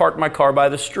I hadn't parked my car by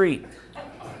the street.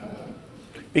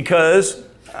 Because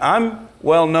I'm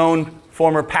well-known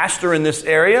former pastor in this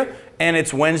area, and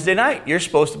it's Wednesday night. You're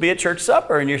supposed to be at church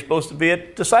supper, and you're supposed to be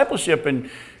at discipleship. And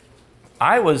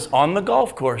I was on the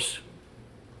golf course.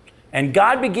 And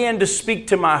God began to speak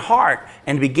to my heart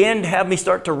and began to have me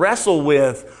start to wrestle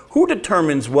with who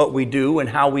determines what we do and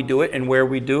how we do it and where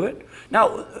we do it.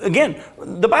 Now, again,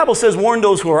 the Bible says warn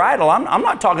those who are idle. I'm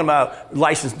not talking about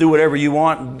license, do whatever you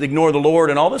want, ignore the Lord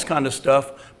and all this kind of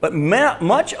stuff. But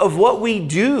much of what we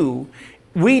do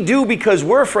because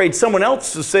we're afraid someone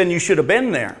else is saying you should have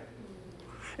been there.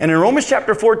 And in Romans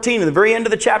chapter 14, in the very end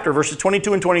of the chapter, verses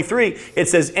 22 and 23, it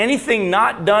says anything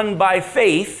not done by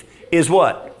faith is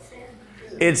what?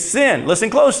 It's sin. Listen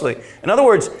closely. In other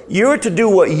words, you're to do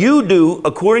what you do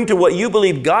according to what you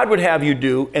believe God would have you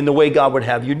do and the way God would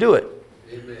have you do it.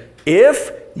 Amen. If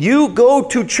you go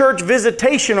to church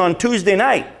visitation on Tuesday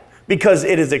night because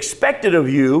it is expected of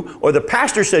you, or the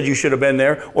pastor said you should have been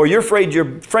there, or you're afraid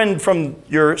your friend from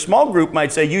your small group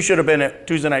might say you should have been at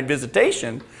Tuesday night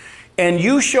visitation, and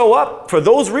you show up for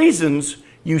those reasons,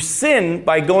 you sin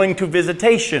by going to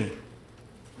visitation.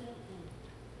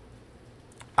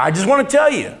 I just want to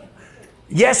tell you,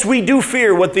 Yes, we do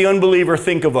fear what the unbeliever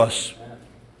think of us.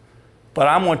 But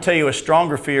I'm going to tell you, a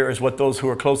stronger fear is what those who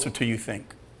are closer to you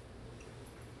think.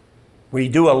 We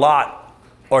do a lot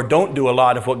or don't do a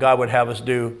lot of what God would have us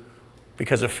do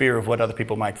because of fear of what other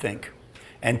people might think.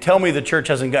 And tell me the church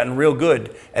hasn't gotten real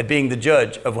good at being the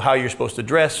judge of how you're supposed to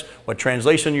dress, what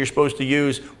translation you're supposed to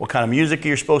use, what kind of music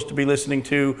you're supposed to be listening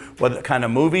to, what kind of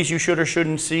movies you should or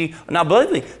shouldn't see. Now,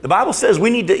 believe me, the Bible says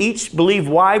we need to each believe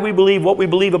why we believe what we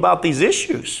believe about these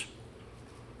issues.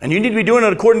 And you need to be doing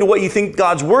it according to what you think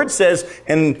God's Word says.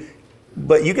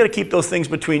 But you got to keep those things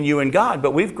between you and God.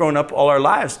 But we've grown up all our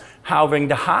lives having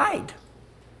to hide.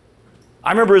 I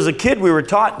remember as a kid we were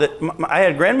taught that I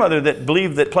had a grandmother that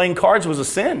believed that playing cards was a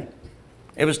sin.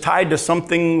 It was tied to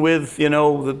something with,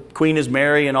 the Queen is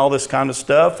Mary and all this kind of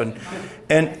stuff. And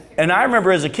I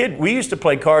remember as a kid we used to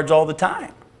play cards all the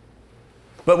time.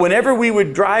 But whenever we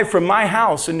would drive from my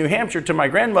house in New Hampshire to my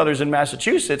grandmother's in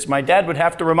Massachusetts, my dad would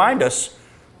have to remind us,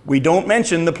 we don't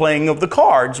mention the playing of the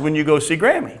cards when you go see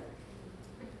Grammy.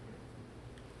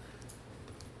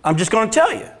 I'm just going to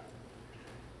tell you.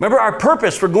 Remember, our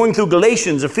purpose for going through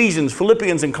Galatians, Ephesians,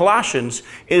 Philippians, and Colossians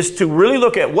is to really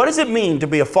look at what does it mean to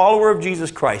be a follower of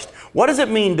Jesus Christ? What does it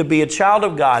mean to be a child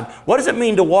of God? What does it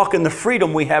mean to walk in the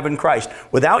freedom we have in Christ?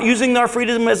 Without using our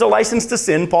freedom as a license to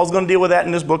sin, Paul's going to deal with that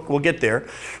in this book, we'll get there.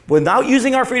 Without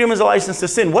using our freedom as a license to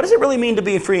sin, what does it really mean to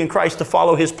be free in Christ, to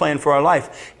follow His plan for our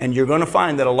life? And you're going to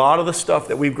find that a lot of the stuff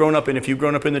that we've grown up in, if you've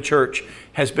grown up in the church,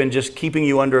 has been just keeping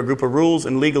you under a group of rules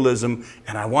and legalism,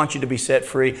 and I want you to be set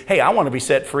free. Hey, I want to be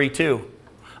set free too.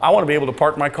 I want to be able to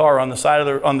park my car on the side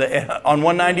of on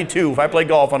 192 if I play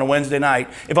golf on a Wednesday night.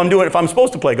 If I'm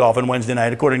supposed to play golf on Wednesday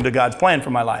night according to God's plan for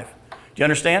my life. Do you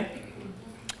understand?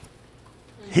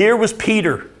 Here was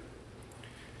Peter.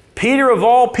 Peter of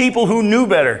all people who knew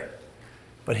better,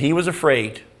 but he was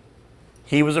afraid.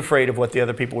 He was afraid of what the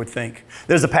other people would think.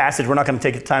 There's a passage, we're not going to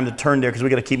take the time to turn there because we've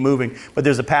got to keep moving, but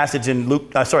there's a passage in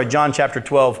John chapter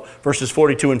 12, verses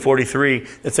 42 and 43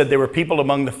 that said there were people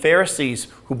among the Pharisees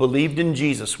who believed in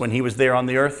Jesus when He was there on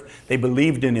the earth. They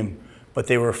believed in Him, but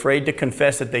they were afraid to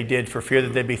confess that they did for fear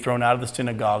that they'd be thrown out of the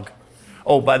synagogue.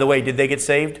 Oh, by the way, did they get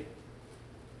saved?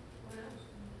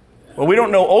 Well, we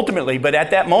don't know ultimately, but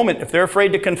at that moment, if they're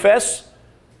afraid to confess,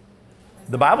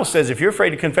 the Bible says, if you're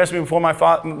afraid to confess me before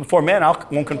men, I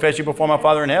won't confess you before my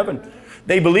Father in heaven.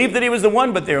 They believed that He was the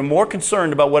one, but they were more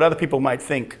concerned about what other people might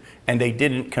think, and they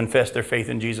didn't confess their faith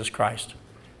in Jesus Christ.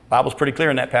 The Bible's pretty clear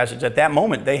in that passage. At that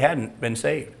moment, they hadn't been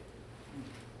saved.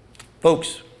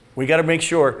 Folks, we got to make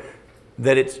sure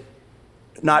that it's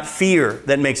not fear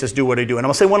that makes us do what we do. And I'm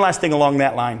going to say one last thing along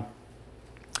that line.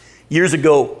 Years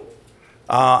ago,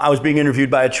 I was being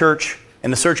interviewed by a church,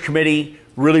 and the search committee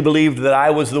really believed that I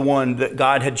was the one that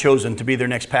God had chosen to be their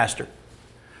next pastor.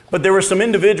 But there were some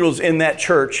individuals in that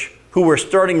church who were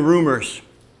starting rumors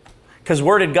because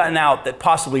word had gotten out that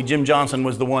possibly Jim Johnson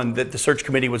was the one that the search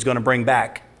committee was going to bring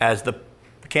back as the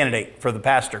candidate for the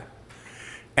pastor.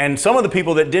 And some of the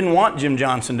people that didn't want Jim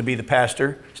Johnson to be the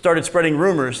pastor started spreading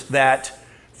rumors that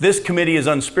this committee is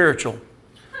unspiritual.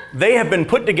 They have been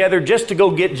put together just to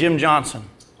go get Jim Johnson.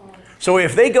 So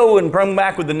if they go and bring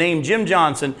back with the name Jim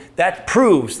Johnson, that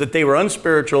proves that they were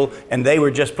unspiritual and they were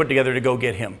just put together to go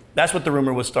get him. That's what the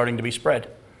rumor was starting to be spread.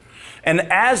 And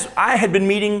as I had been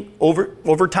meeting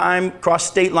over time, across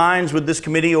state lines with this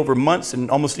committee over months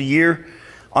and almost a year,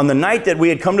 on the night that we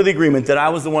had come to the agreement that I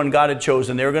was the one God had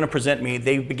chosen, they were going to present me,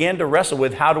 they began to wrestle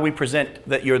with how do we present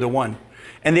that you're the one.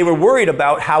 And they were worried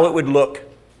about how it would look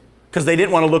because they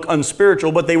didn't want to look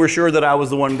unspiritual, but they were sure that I was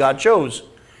the one God chose.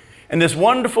 And this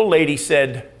wonderful lady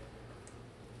said,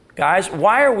 guys,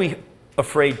 why are we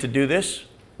afraid to do this?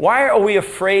 Why are we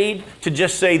afraid to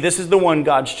just say this is the one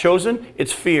God's chosen?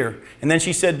 It's fear. And then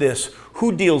she said this,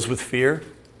 who deals with fear?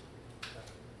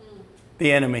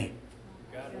 The enemy.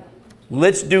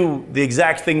 Let's do the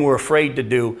exact thing we're afraid to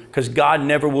do because God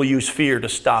never will use fear to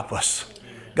stop us.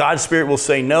 God's Spirit will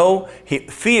say, no,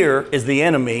 fear is the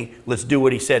enemy. Let's do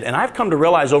what He said. And I've come to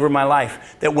realize over my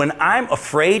life that when I'm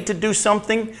afraid to do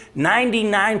something,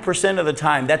 99% of the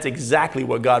time, that's exactly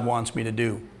what God wants me to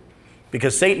do.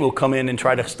 Because Satan will come in and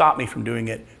try to stop me from doing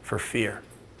it for fear.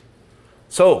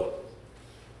 So,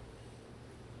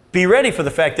 be ready for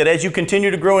the fact that as you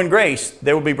continue to grow in grace,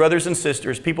 there will be brothers and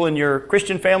sisters, people in your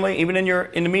Christian family, even in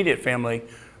your intermediate family,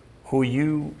 who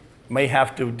you may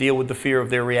have to deal with the fear of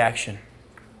their reaction.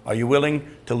 Are you willing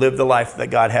to live the life that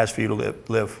God has for you to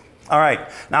live? All right.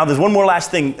 Now, there's one more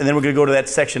last thing, and then we're going to go to that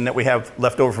section that we have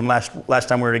left over from last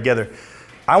time we were together.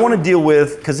 I want to deal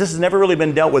with, because this has never really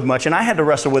been dealt with much, and I had to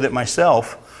wrestle with it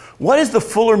myself. What is the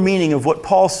fuller meaning of what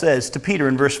Paul says to Peter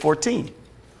in verse 14?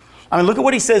 I mean, look at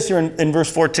what he says here in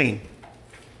verse 14.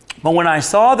 But when I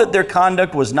saw that their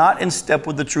conduct was not in step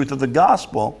with the truth of the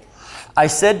gospel, I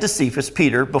said to Cephas,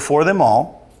 Peter, before them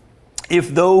all, if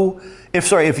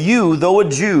you, though a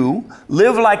Jew,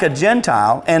 live like a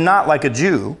Gentile and not like a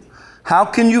Jew, how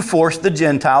can you force the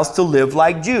Gentiles to live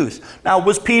like Jews? Now,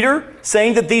 was Peter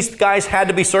saying that these guys had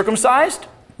to be circumcised?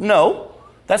 No,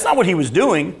 that's not what he was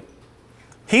doing.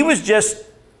 He was just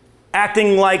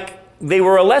acting like they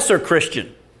were a lesser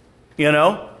Christian, you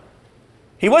know?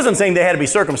 He wasn't saying they had to be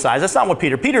circumcised. That's not what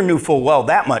Peter knew full well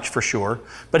that much for sure.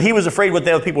 But he was afraid what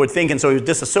the other people would think, and so he was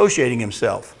disassociating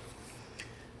himself.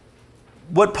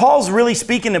 What Paul's really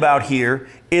speaking about here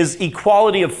is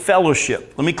equality of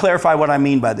fellowship. Let me clarify what I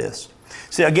mean by this.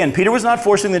 See, again, Peter was not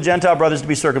forcing the Gentile brothers to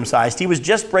be circumcised. He was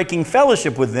just breaking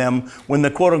fellowship with them when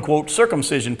the quote-unquote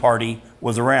circumcision party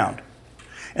was around.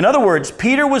 In other words,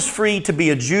 Peter was free to be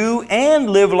a Jew and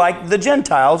live like the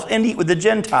Gentiles and eat with the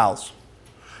Gentiles.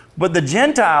 But the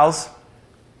Gentiles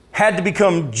had to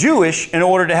become Jewish in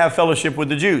order to have fellowship with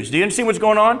the Jews. Do you understand what's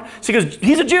going on? See, because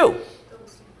he's a Jew.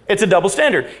 It's a double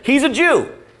standard. He's a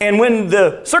Jew. And when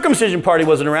the circumcision party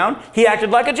wasn't around, he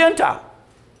acted like a Gentile.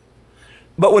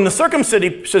 But when the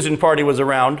circumcision party was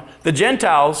around, the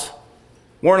Gentiles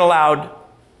weren't allowed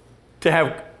to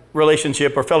have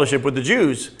relationship or fellowship with the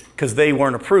Jews because they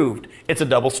weren't approved. It's a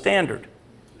double standard.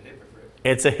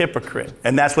 It's a hypocrite.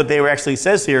 And that's what they were actually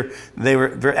says here. They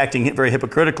were acting very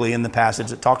hypocritically in the passage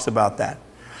that talks about that.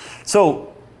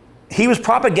 So he was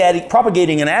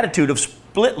propagating an attitude of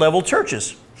split-level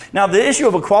churches. Now, the issue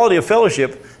of equality of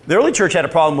fellowship, the early church had a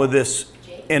problem with this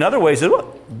in other ways.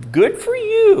 Good for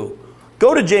you.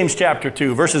 Go to James chapter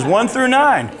 2, verses 1 through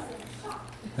 9.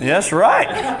 Yes,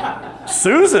 right.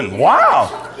 Susan,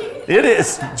 wow. It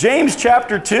is James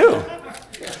chapter 2.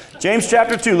 James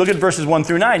chapter 2, look at verses 1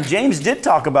 through 9. James did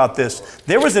talk about this.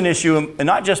 There was an issue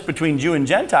not just between Jew and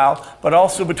Gentile, but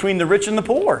also between the rich and the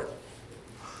poor.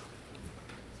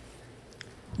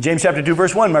 James chapter 2,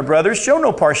 verse 1, my brothers, show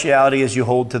no partiality as you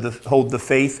hold the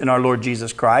faith in our Lord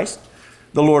Jesus Christ,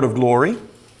 the Lord of glory.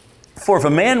 For if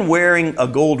a man wearing a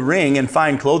gold ring and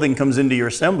fine clothing comes into your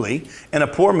assembly, and a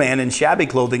poor man in shabby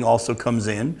clothing also comes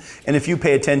in, and if you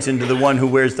pay attention to the one who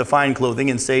wears the fine clothing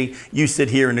and say, you sit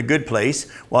here in a good place,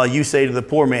 while you say to the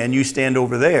poor man, you stand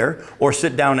over there, or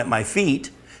sit down at my feet,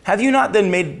 have you not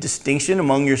then made a distinction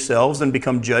among yourselves and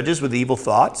become judges with evil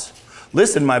thoughts?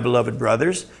 Listen, my beloved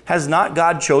brothers, has not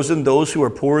God chosen those who are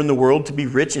poor in the world to be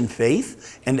rich in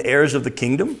faith and heirs of the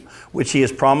kingdom, which he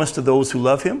has promised to those who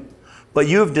love him? But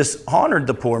you have dishonored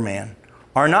the poor man.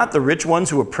 Are not the rich ones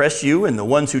who oppress you and the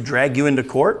ones who drag you into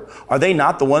court? Are they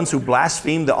not the ones who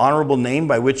blaspheme the honorable name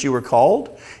by which you were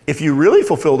called? If you really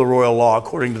fulfill the royal law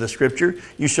according to the scripture,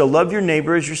 you shall love your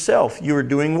neighbor as yourself. You are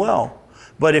doing well.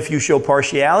 But if you show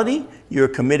partiality, you are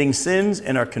committing sins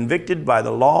and are convicted by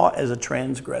the law as a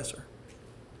transgressor.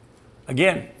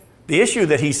 Again, the issue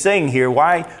that he's saying here,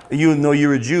 why, even though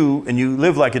you're a Jew and you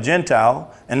live like a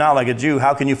Gentile and not like a Jew,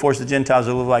 how can you force the Gentiles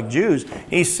to live like Jews?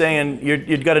 He's saying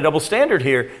you've got a double standard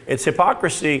here. It's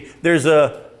hypocrisy.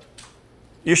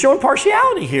 You're showing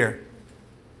partiality here.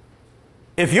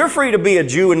 If you're free to be a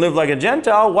Jew and live like a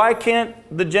Gentile, why can't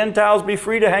the Gentiles be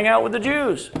free to hang out with the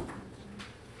Jews?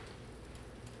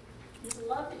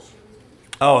 Love issue.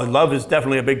 Oh, and love is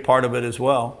definitely a big part of it as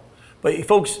well. But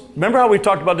folks, remember how we've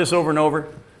talked about this over and over?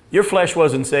 Your flesh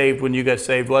wasn't saved when you got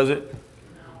saved, was it?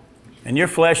 And your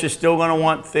flesh is still going to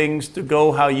want things to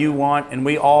go how you want, and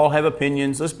we all have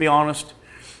opinions. Let's be honest.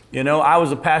 You know, I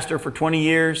was a pastor for 20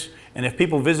 years, and if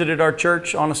people visited our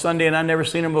church on a Sunday and I'd never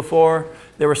seen them before,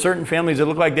 there were certain families that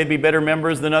looked like they'd be better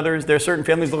members than others. There are certain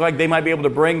families that look like they might be able to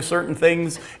bring certain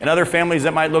things, and other families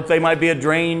that might look they might be a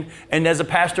drain. And as a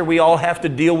pastor, we all have to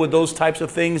deal with those types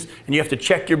of things, and you have to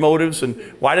check your motives. And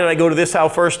why did I go to this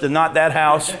house first and not that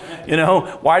house? You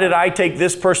know, why did I take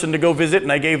this person to go visit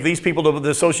and I gave these people to the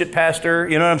associate pastor?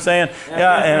 You know what I'm saying?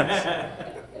 Yeah.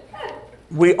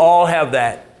 And we all have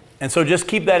that. And so just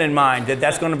keep that in mind, that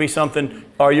that's going to be something.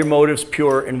 Are your motives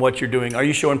pure in what you're doing? Are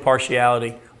you showing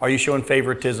partiality? Are you showing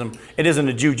favoritism? It isn't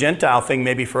a Jew-Gentile thing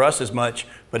maybe for us as much,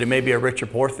 but it may be a rich or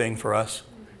poor thing for us.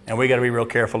 And we got to be real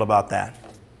careful about that.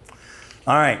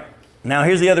 All right. Now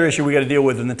here's the other issue we got to deal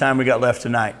with in the time we got left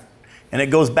tonight. And it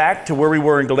goes back to where we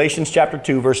were in Galatians chapter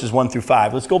 2, verses 1 through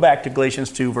 5. Let's go back to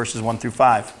Galatians 2, verses 1 through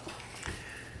 5.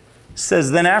 It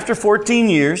says, then after 14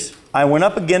 years, I went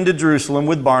up again to Jerusalem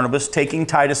with Barnabas, taking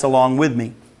Titus along with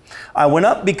me. I went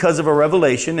up because of a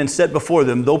revelation and set before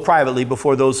them, though privately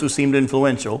before those who seemed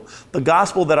influential, the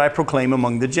gospel that I proclaim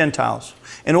among the Gentiles,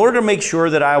 in order to make sure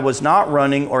that I was not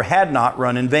running or had not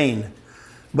run in vain.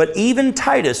 But even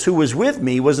Titus, who was with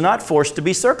me, was not forced to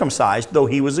be circumcised, though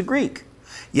he was a Greek.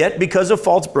 Yet because of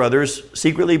false brothers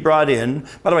secretly brought in,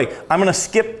 by the way, I'm going to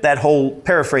skip that whole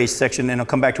paraphrase section and I'll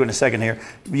come back to it in a second here.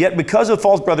 Yet because of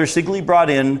false brothers secretly brought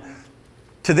in,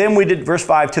 to them we did, verse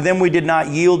 5, to them we did not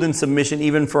yield in submission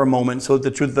even for a moment, so that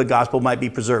the truth of the gospel might be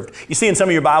preserved. You see in some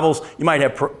of your Bibles, you might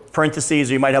have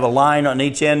parentheses or you might have a line on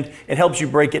each end. It helps you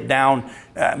break it down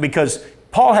because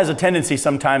Paul has a tendency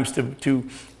sometimes to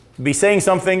be saying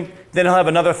something, then he'll have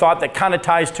another thought that kind of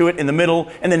ties to it in the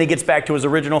middle, and then he gets back to his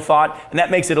original thought, and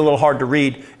that makes it a little hard to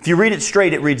read. If you read it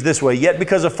straight, it reads this way: Yet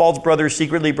because of false brothers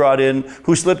secretly brought in,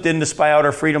 who slipped in to spy out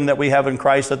our freedom that we have in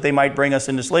Christ, that they might bring us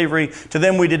into slavery, to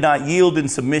them we did not yield in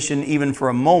submission even for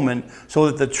a moment, so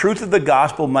that the truth of the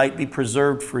gospel might be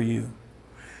preserved for you.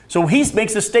 So he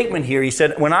makes a statement here. He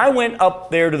said, when I went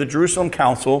up there to the Jerusalem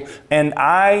council and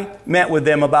I met with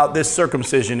them about this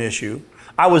circumcision issue,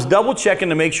 I was double checking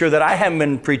to make sure that I hadn't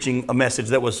been preaching a message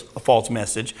that was a false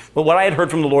message, but what I had heard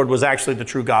from the Lord was actually the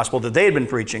true gospel that they had been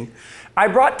preaching. I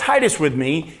brought Titus with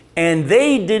me, and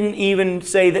they didn't even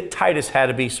say that Titus had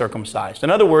to be circumcised. In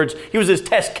other words, he was his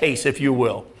test case, if you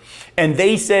will. And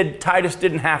they said Titus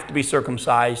didn't have to be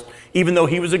circumcised, even though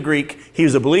he was a Greek. He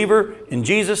was a believer in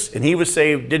Jesus, and he was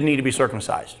saved, didn't need to be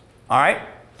circumcised. All right?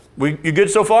 You good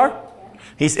so far?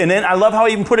 And then I love how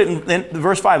he even put it in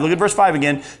verse 5. Look at verse 5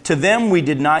 again. To them we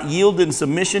did not yield in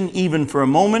submission even for a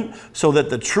moment, so that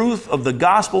the truth of the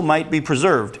gospel might be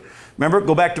preserved. Remember,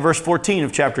 go back to verse 14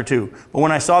 of chapter 2. But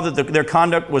when I saw that their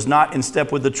conduct was not in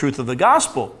step with the truth of the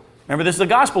gospel. Remember, this is a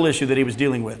gospel issue that he was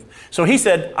dealing with. So he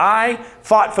said, I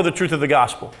fought for the truth of the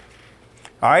gospel.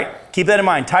 All right? Keep that in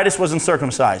mind. Titus wasn't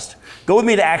circumcised. Go with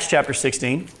me to Acts chapter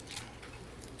 16.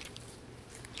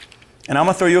 And I'm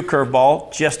going to throw you a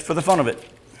curveball just for the fun of it.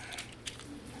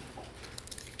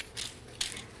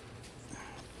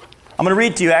 I'm going to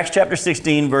read to you Acts chapter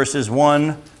 16, verses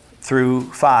 1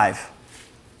 through 5.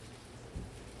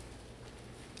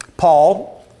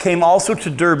 Paul came also to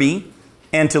Derbe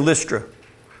and to Lystra.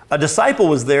 A disciple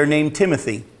was there named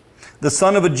Timothy, the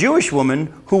son of a Jewish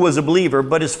woman who was a believer,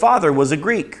 but his father was a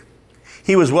Greek.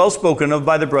 He was well spoken of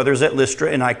by the brothers at Lystra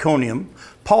and Iconium.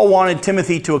 Paul wanted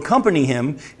Timothy to accompany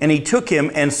him, and he took him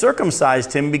and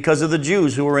circumcised him because of the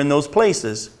Jews who were in those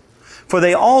places. For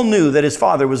they all knew that his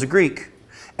father was a Greek.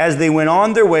 As they went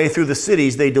on their way through the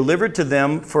cities, they delivered to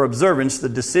them for observance the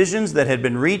decisions that had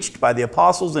been reached by the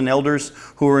apostles and elders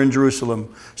who were in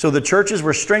Jerusalem. So the churches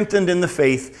were strengthened in the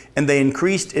faith, and they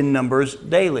increased in numbers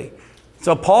daily.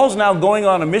 So Paul's now going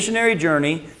on a missionary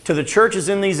journey to the churches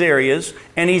in these areas,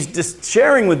 and he's just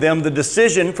sharing with them the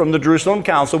decision from the Jerusalem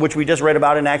Council, which we just read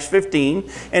about in Acts 15,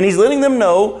 and he's letting them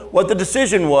know what the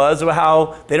decision was of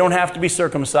how they don't have to be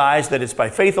circumcised, that it's by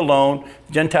faith alone,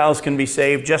 Gentiles can be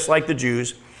saved just like the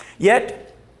Jews.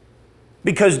 Yet,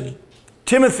 because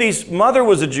Timothy's mother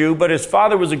was a Jew, but his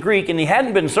father was a Greek, and he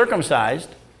hadn't been circumcised,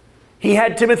 he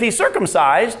had Timothy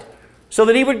circumcised so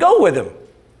that he would go with him.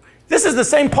 This is the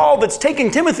same Paul that's taking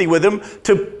Timothy with him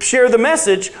to share the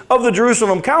message of the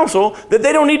Jerusalem Council that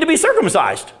they don't need to be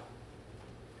circumcised.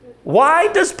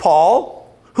 Why does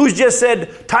Paul, who's just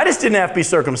said Titus didn't have to be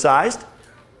circumcised,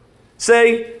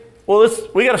 say, well,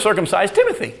 we got to circumcise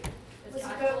Timothy?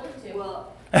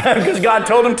 Because God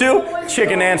told him to?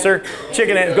 Chicken answer.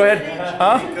 Chicken answer. Go ahead.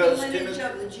 Huh? The lineage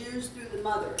of the Jews through the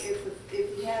mother.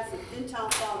 If he has a Gentile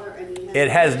father and he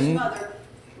has a Jewish mother,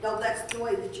 no, that's the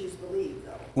way the Jews believe,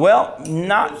 though. Well,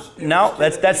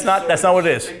 that's not what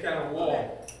it is. Make that a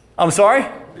wall. I'm sorry?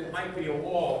 It might be a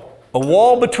wall. A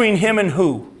wall between him and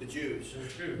who? The Jews.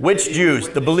 Which Jews?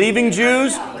 The believing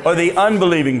Jews or the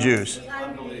unbelieving Jews?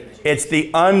 It's the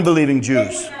unbelieving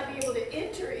Jews.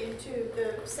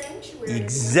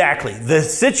 Exactly. The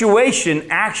situation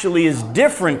actually is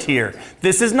different here.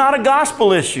 This is not a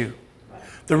gospel issue.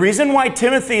 The reason why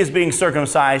Timothy is being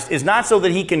circumcised is not so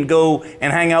that he can go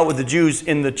and hang out with the Jews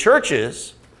in the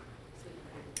churches.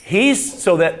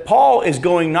 So that Paul is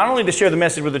going not only to share the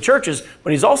message with the churches,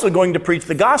 but he's also going to preach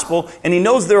the gospel, and he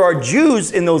knows there are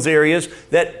Jews in those areas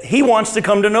that he wants to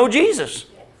come to know Jesus.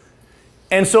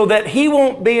 And so that he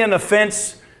won't be an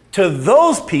offense to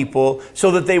those people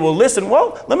so that they will listen.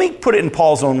 Well, let me put it in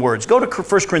Paul's own words. Go to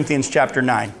 1 Corinthians chapter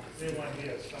 9.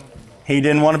 He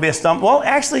didn't want to be a stumbling block. Well,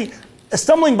 actually, a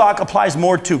stumbling block applies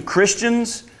more to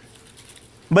Christians,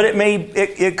 but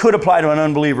it could apply to an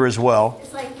unbeliever as well.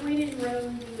 It's like when in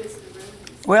Rome, you listen to Rome.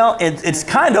 Well, it's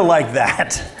kind of like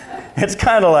that. It's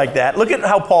kind of like that. Look at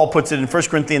how Paul puts it in 1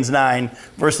 Corinthians 9,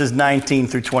 verses 19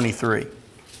 through 23.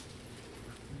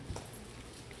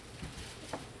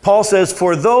 Paul says,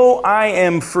 for though I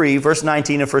am free, verse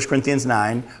 19 of 1 Corinthians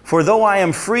 9, for though I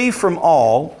am free from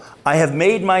all, I have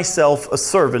made myself a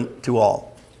servant to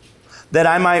all, that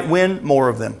I might win more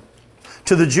of them.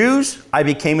 To the Jews, I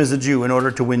became as a Jew in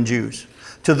order to win Jews.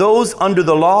 To those under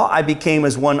the law, I became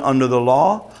as one under the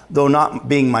law, though not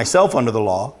being myself under the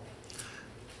law,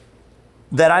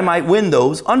 that I might win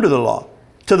those under the law.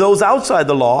 To those outside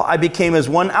the law, I became as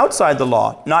one outside the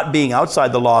law, not being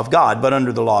outside the law of God, but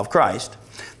under the law of Christ,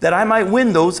 that I might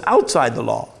win those outside the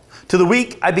law. To the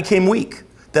weak, I became weak,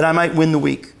 that I might win the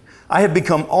weak. I have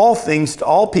become all things to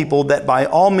all people, that by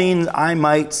all means I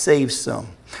might save some.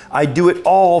 I do it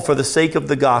all for the sake of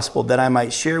the gospel, that I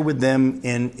might share with them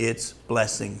in its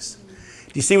blessings.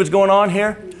 Do you see what's going on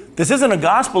here? This isn't a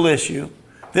gospel issue.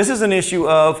 This is an issue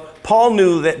of Paul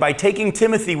knew that by taking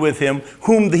Timothy with him,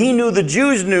 whom he knew the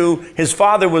Jews knew his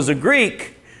father was a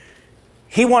Greek,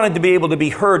 he wanted to be able to be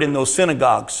heard in those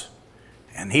synagogues.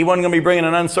 And he wasn't going to be bringing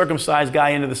an uncircumcised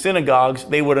guy into the synagogues.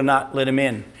 They would have not let him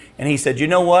in. And he said, you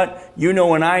know what? You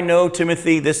know and I know,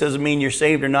 Timothy, this doesn't mean you're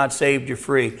saved or not saved, you're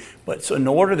free. But so in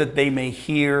order that they may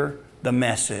hear the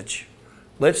message,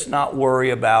 let's not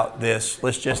worry about this.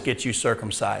 Let's just get you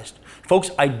circumcised. Folks,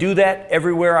 I do that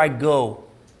everywhere I go.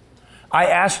 I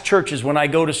ask churches when I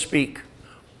go to speak,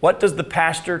 what does the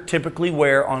pastor typically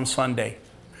wear on Sunday?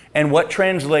 And what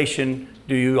translation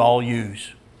do you all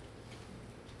use?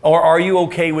 Or are you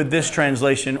okay with this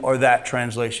translation or that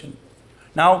translation?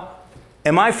 Now,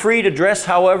 am I free to dress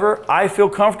however I feel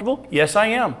comfortable? Yes, I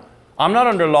am. I'm not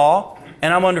under law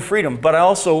and I'm under freedom, but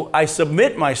I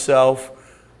submit myself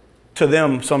to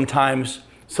them sometimes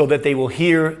so that they will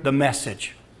hear the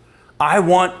message. I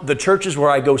want the churches where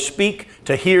I go speak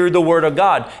to hear the word of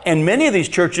God. And many of these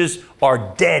churches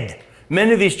are dead.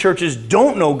 Many of these churches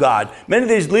don't know God. Many of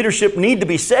these leadership need to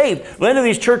be saved. Many of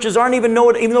these churches aren't even know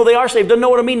it, even though they are saved, don't know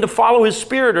what it means to follow His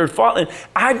Spirit or follow.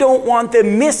 I don't want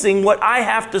them missing what I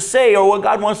have to say or what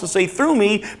God wants to say through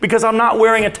me because I'm not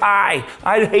wearing a tie.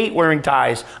 I hate wearing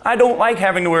ties. I don't like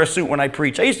having to wear a suit when I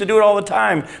preach. I used to do it all the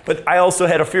time, but I also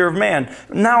had a fear of man.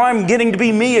 Now I'm getting to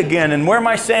be me again and wear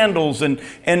my sandals. And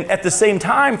at the same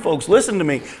time, folks, listen to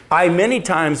me. I many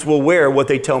times will wear what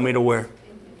they tell me to wear.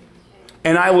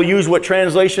 And I will use what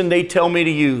translation they tell me to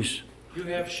use. You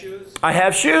have shoes? I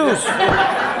have shoes.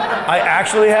 I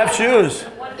actually have shoes.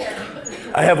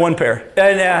 I have one pair.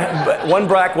 And one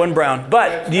black, one brown.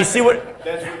 But do you see what?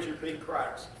 That's what your pink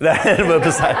Crocs.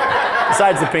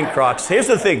 Besides the pink Crocs. Here's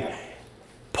the thing.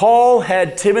 Paul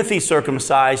had Timothy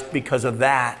circumcised because of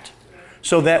that.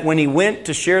 So that when he went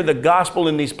to share the gospel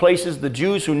in these places, the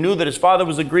Jews who knew that his father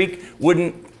was a Greek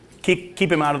wouldn't keep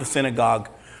him out of the synagogue.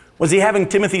 Was he having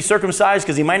Timothy circumcised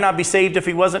because he might not be saved if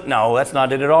he wasn't? No, that's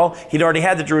not it at all. He'd already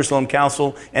had the Jerusalem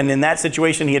Council, and in that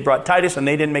situation, he had brought Titus, and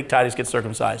they didn't make Titus get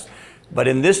circumcised. But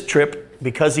in this trip,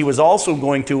 because he was also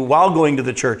going to, while going to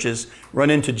the churches,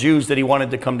 run into Jews that he wanted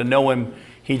to come to know him,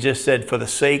 he just said, for the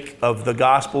sake of the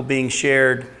gospel being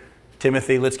shared,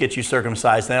 Timothy, let's get you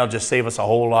circumcised, and that'll just save us a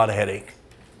whole lot of headache.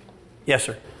 Yes,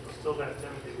 sir. Still that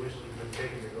Timothy wished he'd been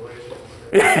taking the Galatians.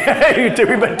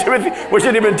 Timothy wished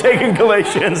he'd been taking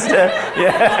Galatians.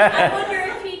 I wonder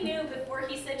if he knew before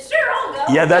he said, sure, I'll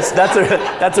go. Yeah,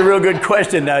 that's a real good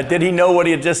question. Did he know what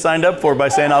he had just signed up for by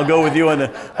saying, I'll go with you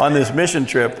on this mission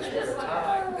trip?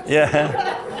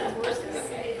 Yeah.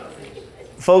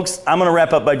 Folks, I'm going to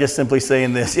wrap up by just simply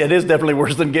saying this. Yeah, it is definitely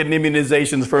worse than getting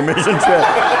immunizations for a mission trip.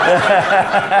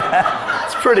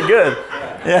 It's pretty good.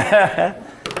 Yeah.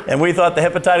 And we thought the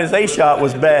hepatitis A shot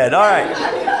was bad. All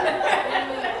right.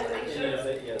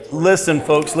 Listen,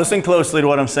 folks, listen closely to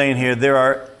what I'm saying here.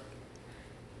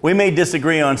 We may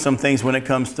disagree on some things when it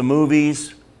comes to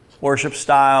movies, worship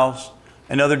styles,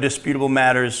 and other disputable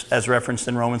matters as referenced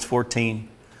in Romans 14.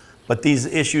 But these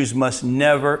issues must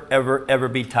never, ever, ever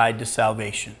be tied to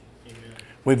salvation. Amen.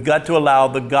 We've got to allow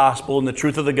the gospel and the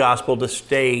truth of the gospel to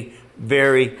stay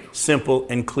very simple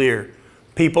and clear.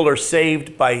 People are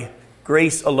saved by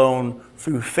grace alone,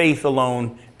 through faith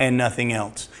alone, and nothing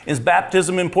else. Is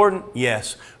baptism important?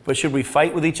 Yes. But should we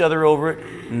fight with each other over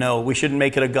it? No, we shouldn't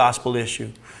make it a gospel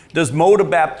issue. Does mode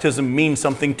of baptism mean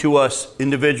something to us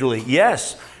individually?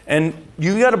 Yes. And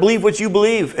you got to believe what you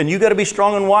believe, and you got to be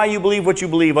strong on why you believe what you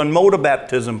believe on mode of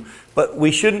baptism. But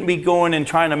we shouldn't be going and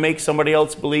trying to make somebody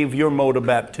else believe your mode of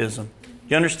baptism.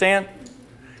 You understand?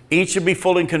 Each should be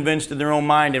fully convinced in their own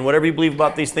mind, and whatever you believe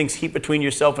about these things, keep between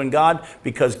yourself and God,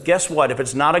 because guess what? If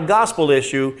it's not a gospel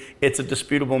issue, it's a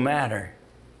disputable matter.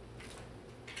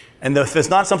 And if it's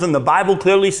not something the Bible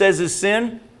clearly says is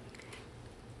sin,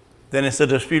 then it's a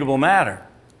disputable matter.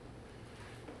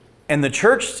 And the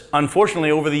church, unfortunately,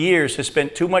 over the years, has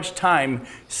spent too much time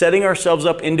setting ourselves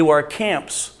up into our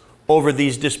camps over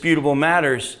these disputable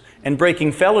matters and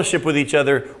breaking fellowship with each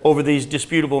other over these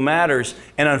disputable matters.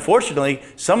 And unfortunately,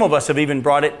 some of us have even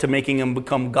brought it to making them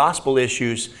become gospel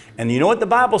issues. And you know what the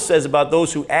Bible says about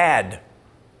those who add?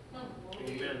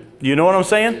 You know what I'm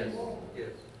saying?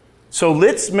 So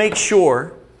let's make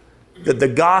sure that the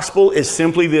gospel is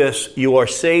simply this: you are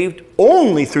saved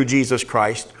only through Jesus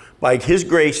Christ, by His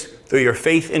grace, through your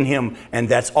faith in Him, and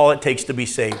that's all it takes to be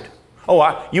saved.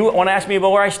 Oh, you want to ask me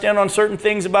about where I stand on certain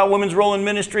things about women's role in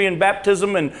ministry and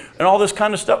baptism and all this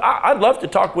kind of stuff? I'd love to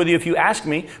talk with you if you ask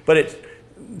me, but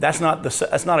that's not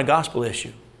a gospel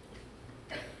issue.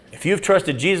 If you've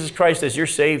trusted Jesus Christ as your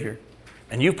Savior,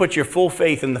 and you've put your full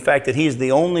faith in the fact that He is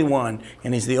the only one,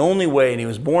 and He's the only way, and He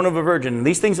was born of a virgin, and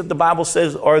these things that the Bible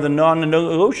says are the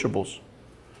non-negotiables,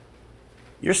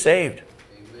 you're saved.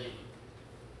 Amen.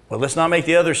 Well, let's not make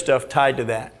the other stuff tied to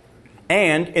that.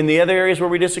 And in the other areas where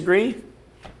we disagree,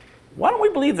 why don't we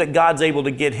believe that God's able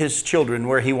to get His children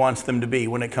where He wants them to be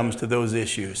when it comes to those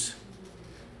issues?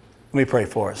 Let me pray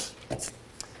for us.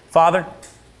 Father,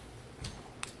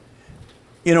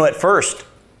 at first,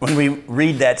 when we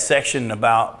read that section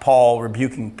about Paul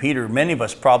rebuking Peter, many of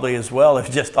us probably as well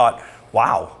have just thought,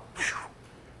 wow,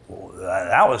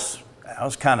 that was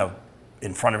kind of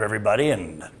in front of everybody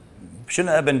and shouldn't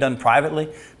that have been done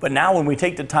privately? But now when we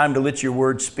take the time to let your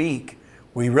word speak,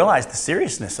 we realize the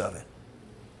seriousness of it.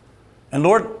 And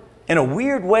Lord, in a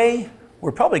weird way,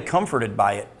 we're probably comforted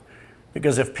by it.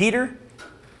 Because if Peter,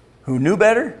 who knew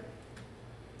better,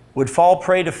 would fall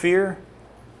prey to fear,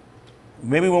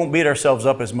 maybe we won't beat ourselves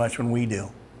up as much when we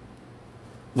do.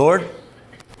 Lord,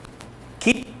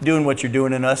 keep doing what you're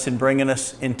doing in us and bringing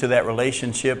us into that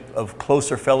relationship of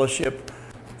closer fellowship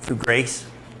through grace.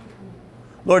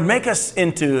 Lord, make us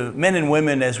into men and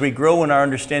women as we grow in our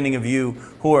understanding of you,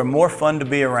 who are more fun to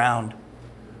be around,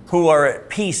 who are at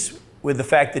peace with the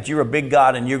fact that you're a big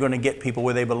God and you're going to get people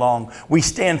where they belong. We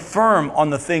stand firm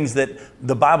on the things that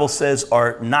the Bible says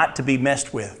are not to be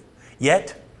messed with.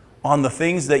 Yet, on the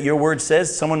things that your word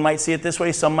says, someone might see it this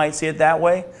way, some might see it that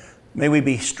way. May we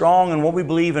be strong in what we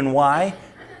believe and why.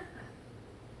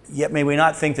 Yet may we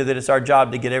not think that it's our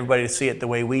job to get everybody to see it the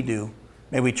way we do.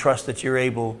 May we trust that you're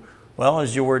able. Well,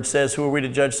 as your word says, who are we to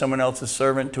judge someone else's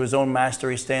servant? To his own master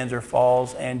he stands or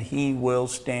falls, and he will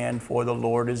stand, for the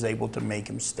Lord is able to make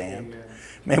him stand. Amen.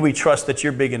 May we trust that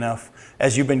you're big enough,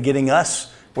 as you've been getting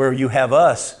us where you have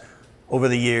us over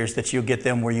the years, that you'll get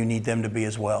them where you need them to be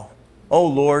as well. Oh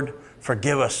Lord,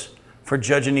 forgive us for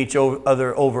judging each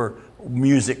other over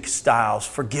music styles.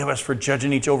 Forgive us for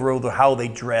judging each other over how they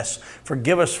dress.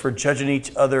 Forgive us for judging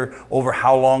each other over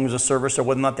how long was a service, or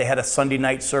whether or not they had a Sunday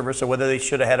night service, or whether they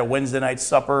should have had a Wednesday night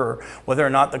supper, or whether or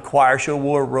not the choir show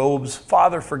wore robes.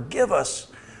 Father, forgive us.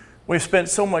 We've spent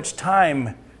so much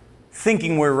time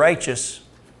thinking we're righteous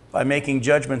by making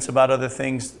judgments about other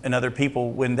things and other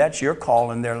people when that's your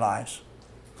call in their lives.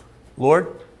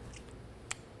 Lord,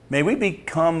 may we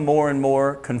become more and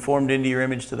more conformed into your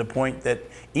image to the point that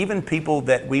even people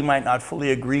that we might not fully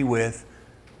agree with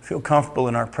feel comfortable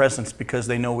in our presence because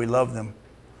they know we love them.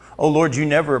 Oh Lord, you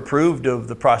never approved of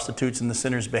the prostitutes and the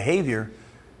sinners' behavior,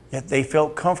 yet they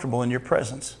felt comfortable in your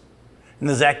presence. And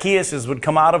the Zacchaeuses would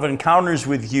come out of encounters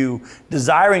with you,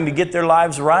 desiring to get their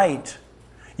lives right.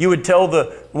 You would tell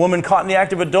the woman caught in the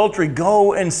act of adultery,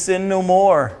 go and sin no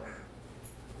more.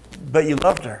 But you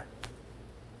loved her.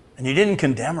 And you didn't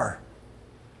condemn her.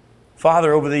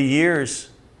 Father, over the years,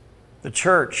 the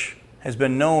church has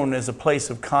been known as a place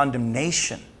of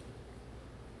condemnation.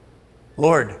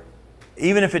 Lord,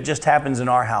 even if it just happens in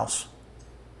our house,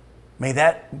 may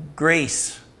that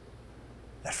grace,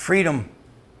 that freedom,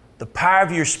 the power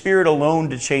of your Spirit alone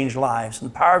to change lives,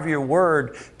 and the power of your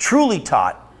word truly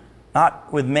taught,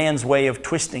 not with man's way of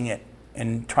twisting it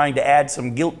and trying to add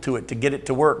some guilt to it to get it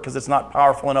to work because it's not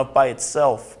powerful enough by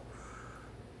itself.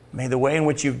 May the way in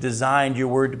which you've designed your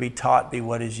word to be taught be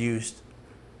what is used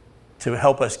to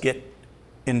help us get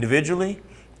individually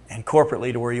and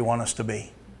corporately to where you want us to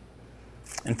be.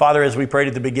 And Father, as we prayed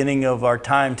at the beginning of our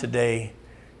time today,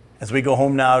 as we go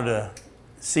home now to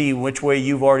see which way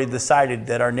you've already decided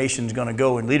that our nation's going to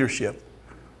go in leadership,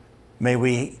 may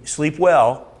we sleep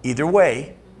well either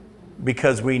way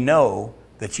because we know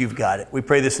that you've got it. We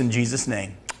pray this in Jesus'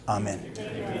 name. Amen.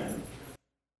 Amen.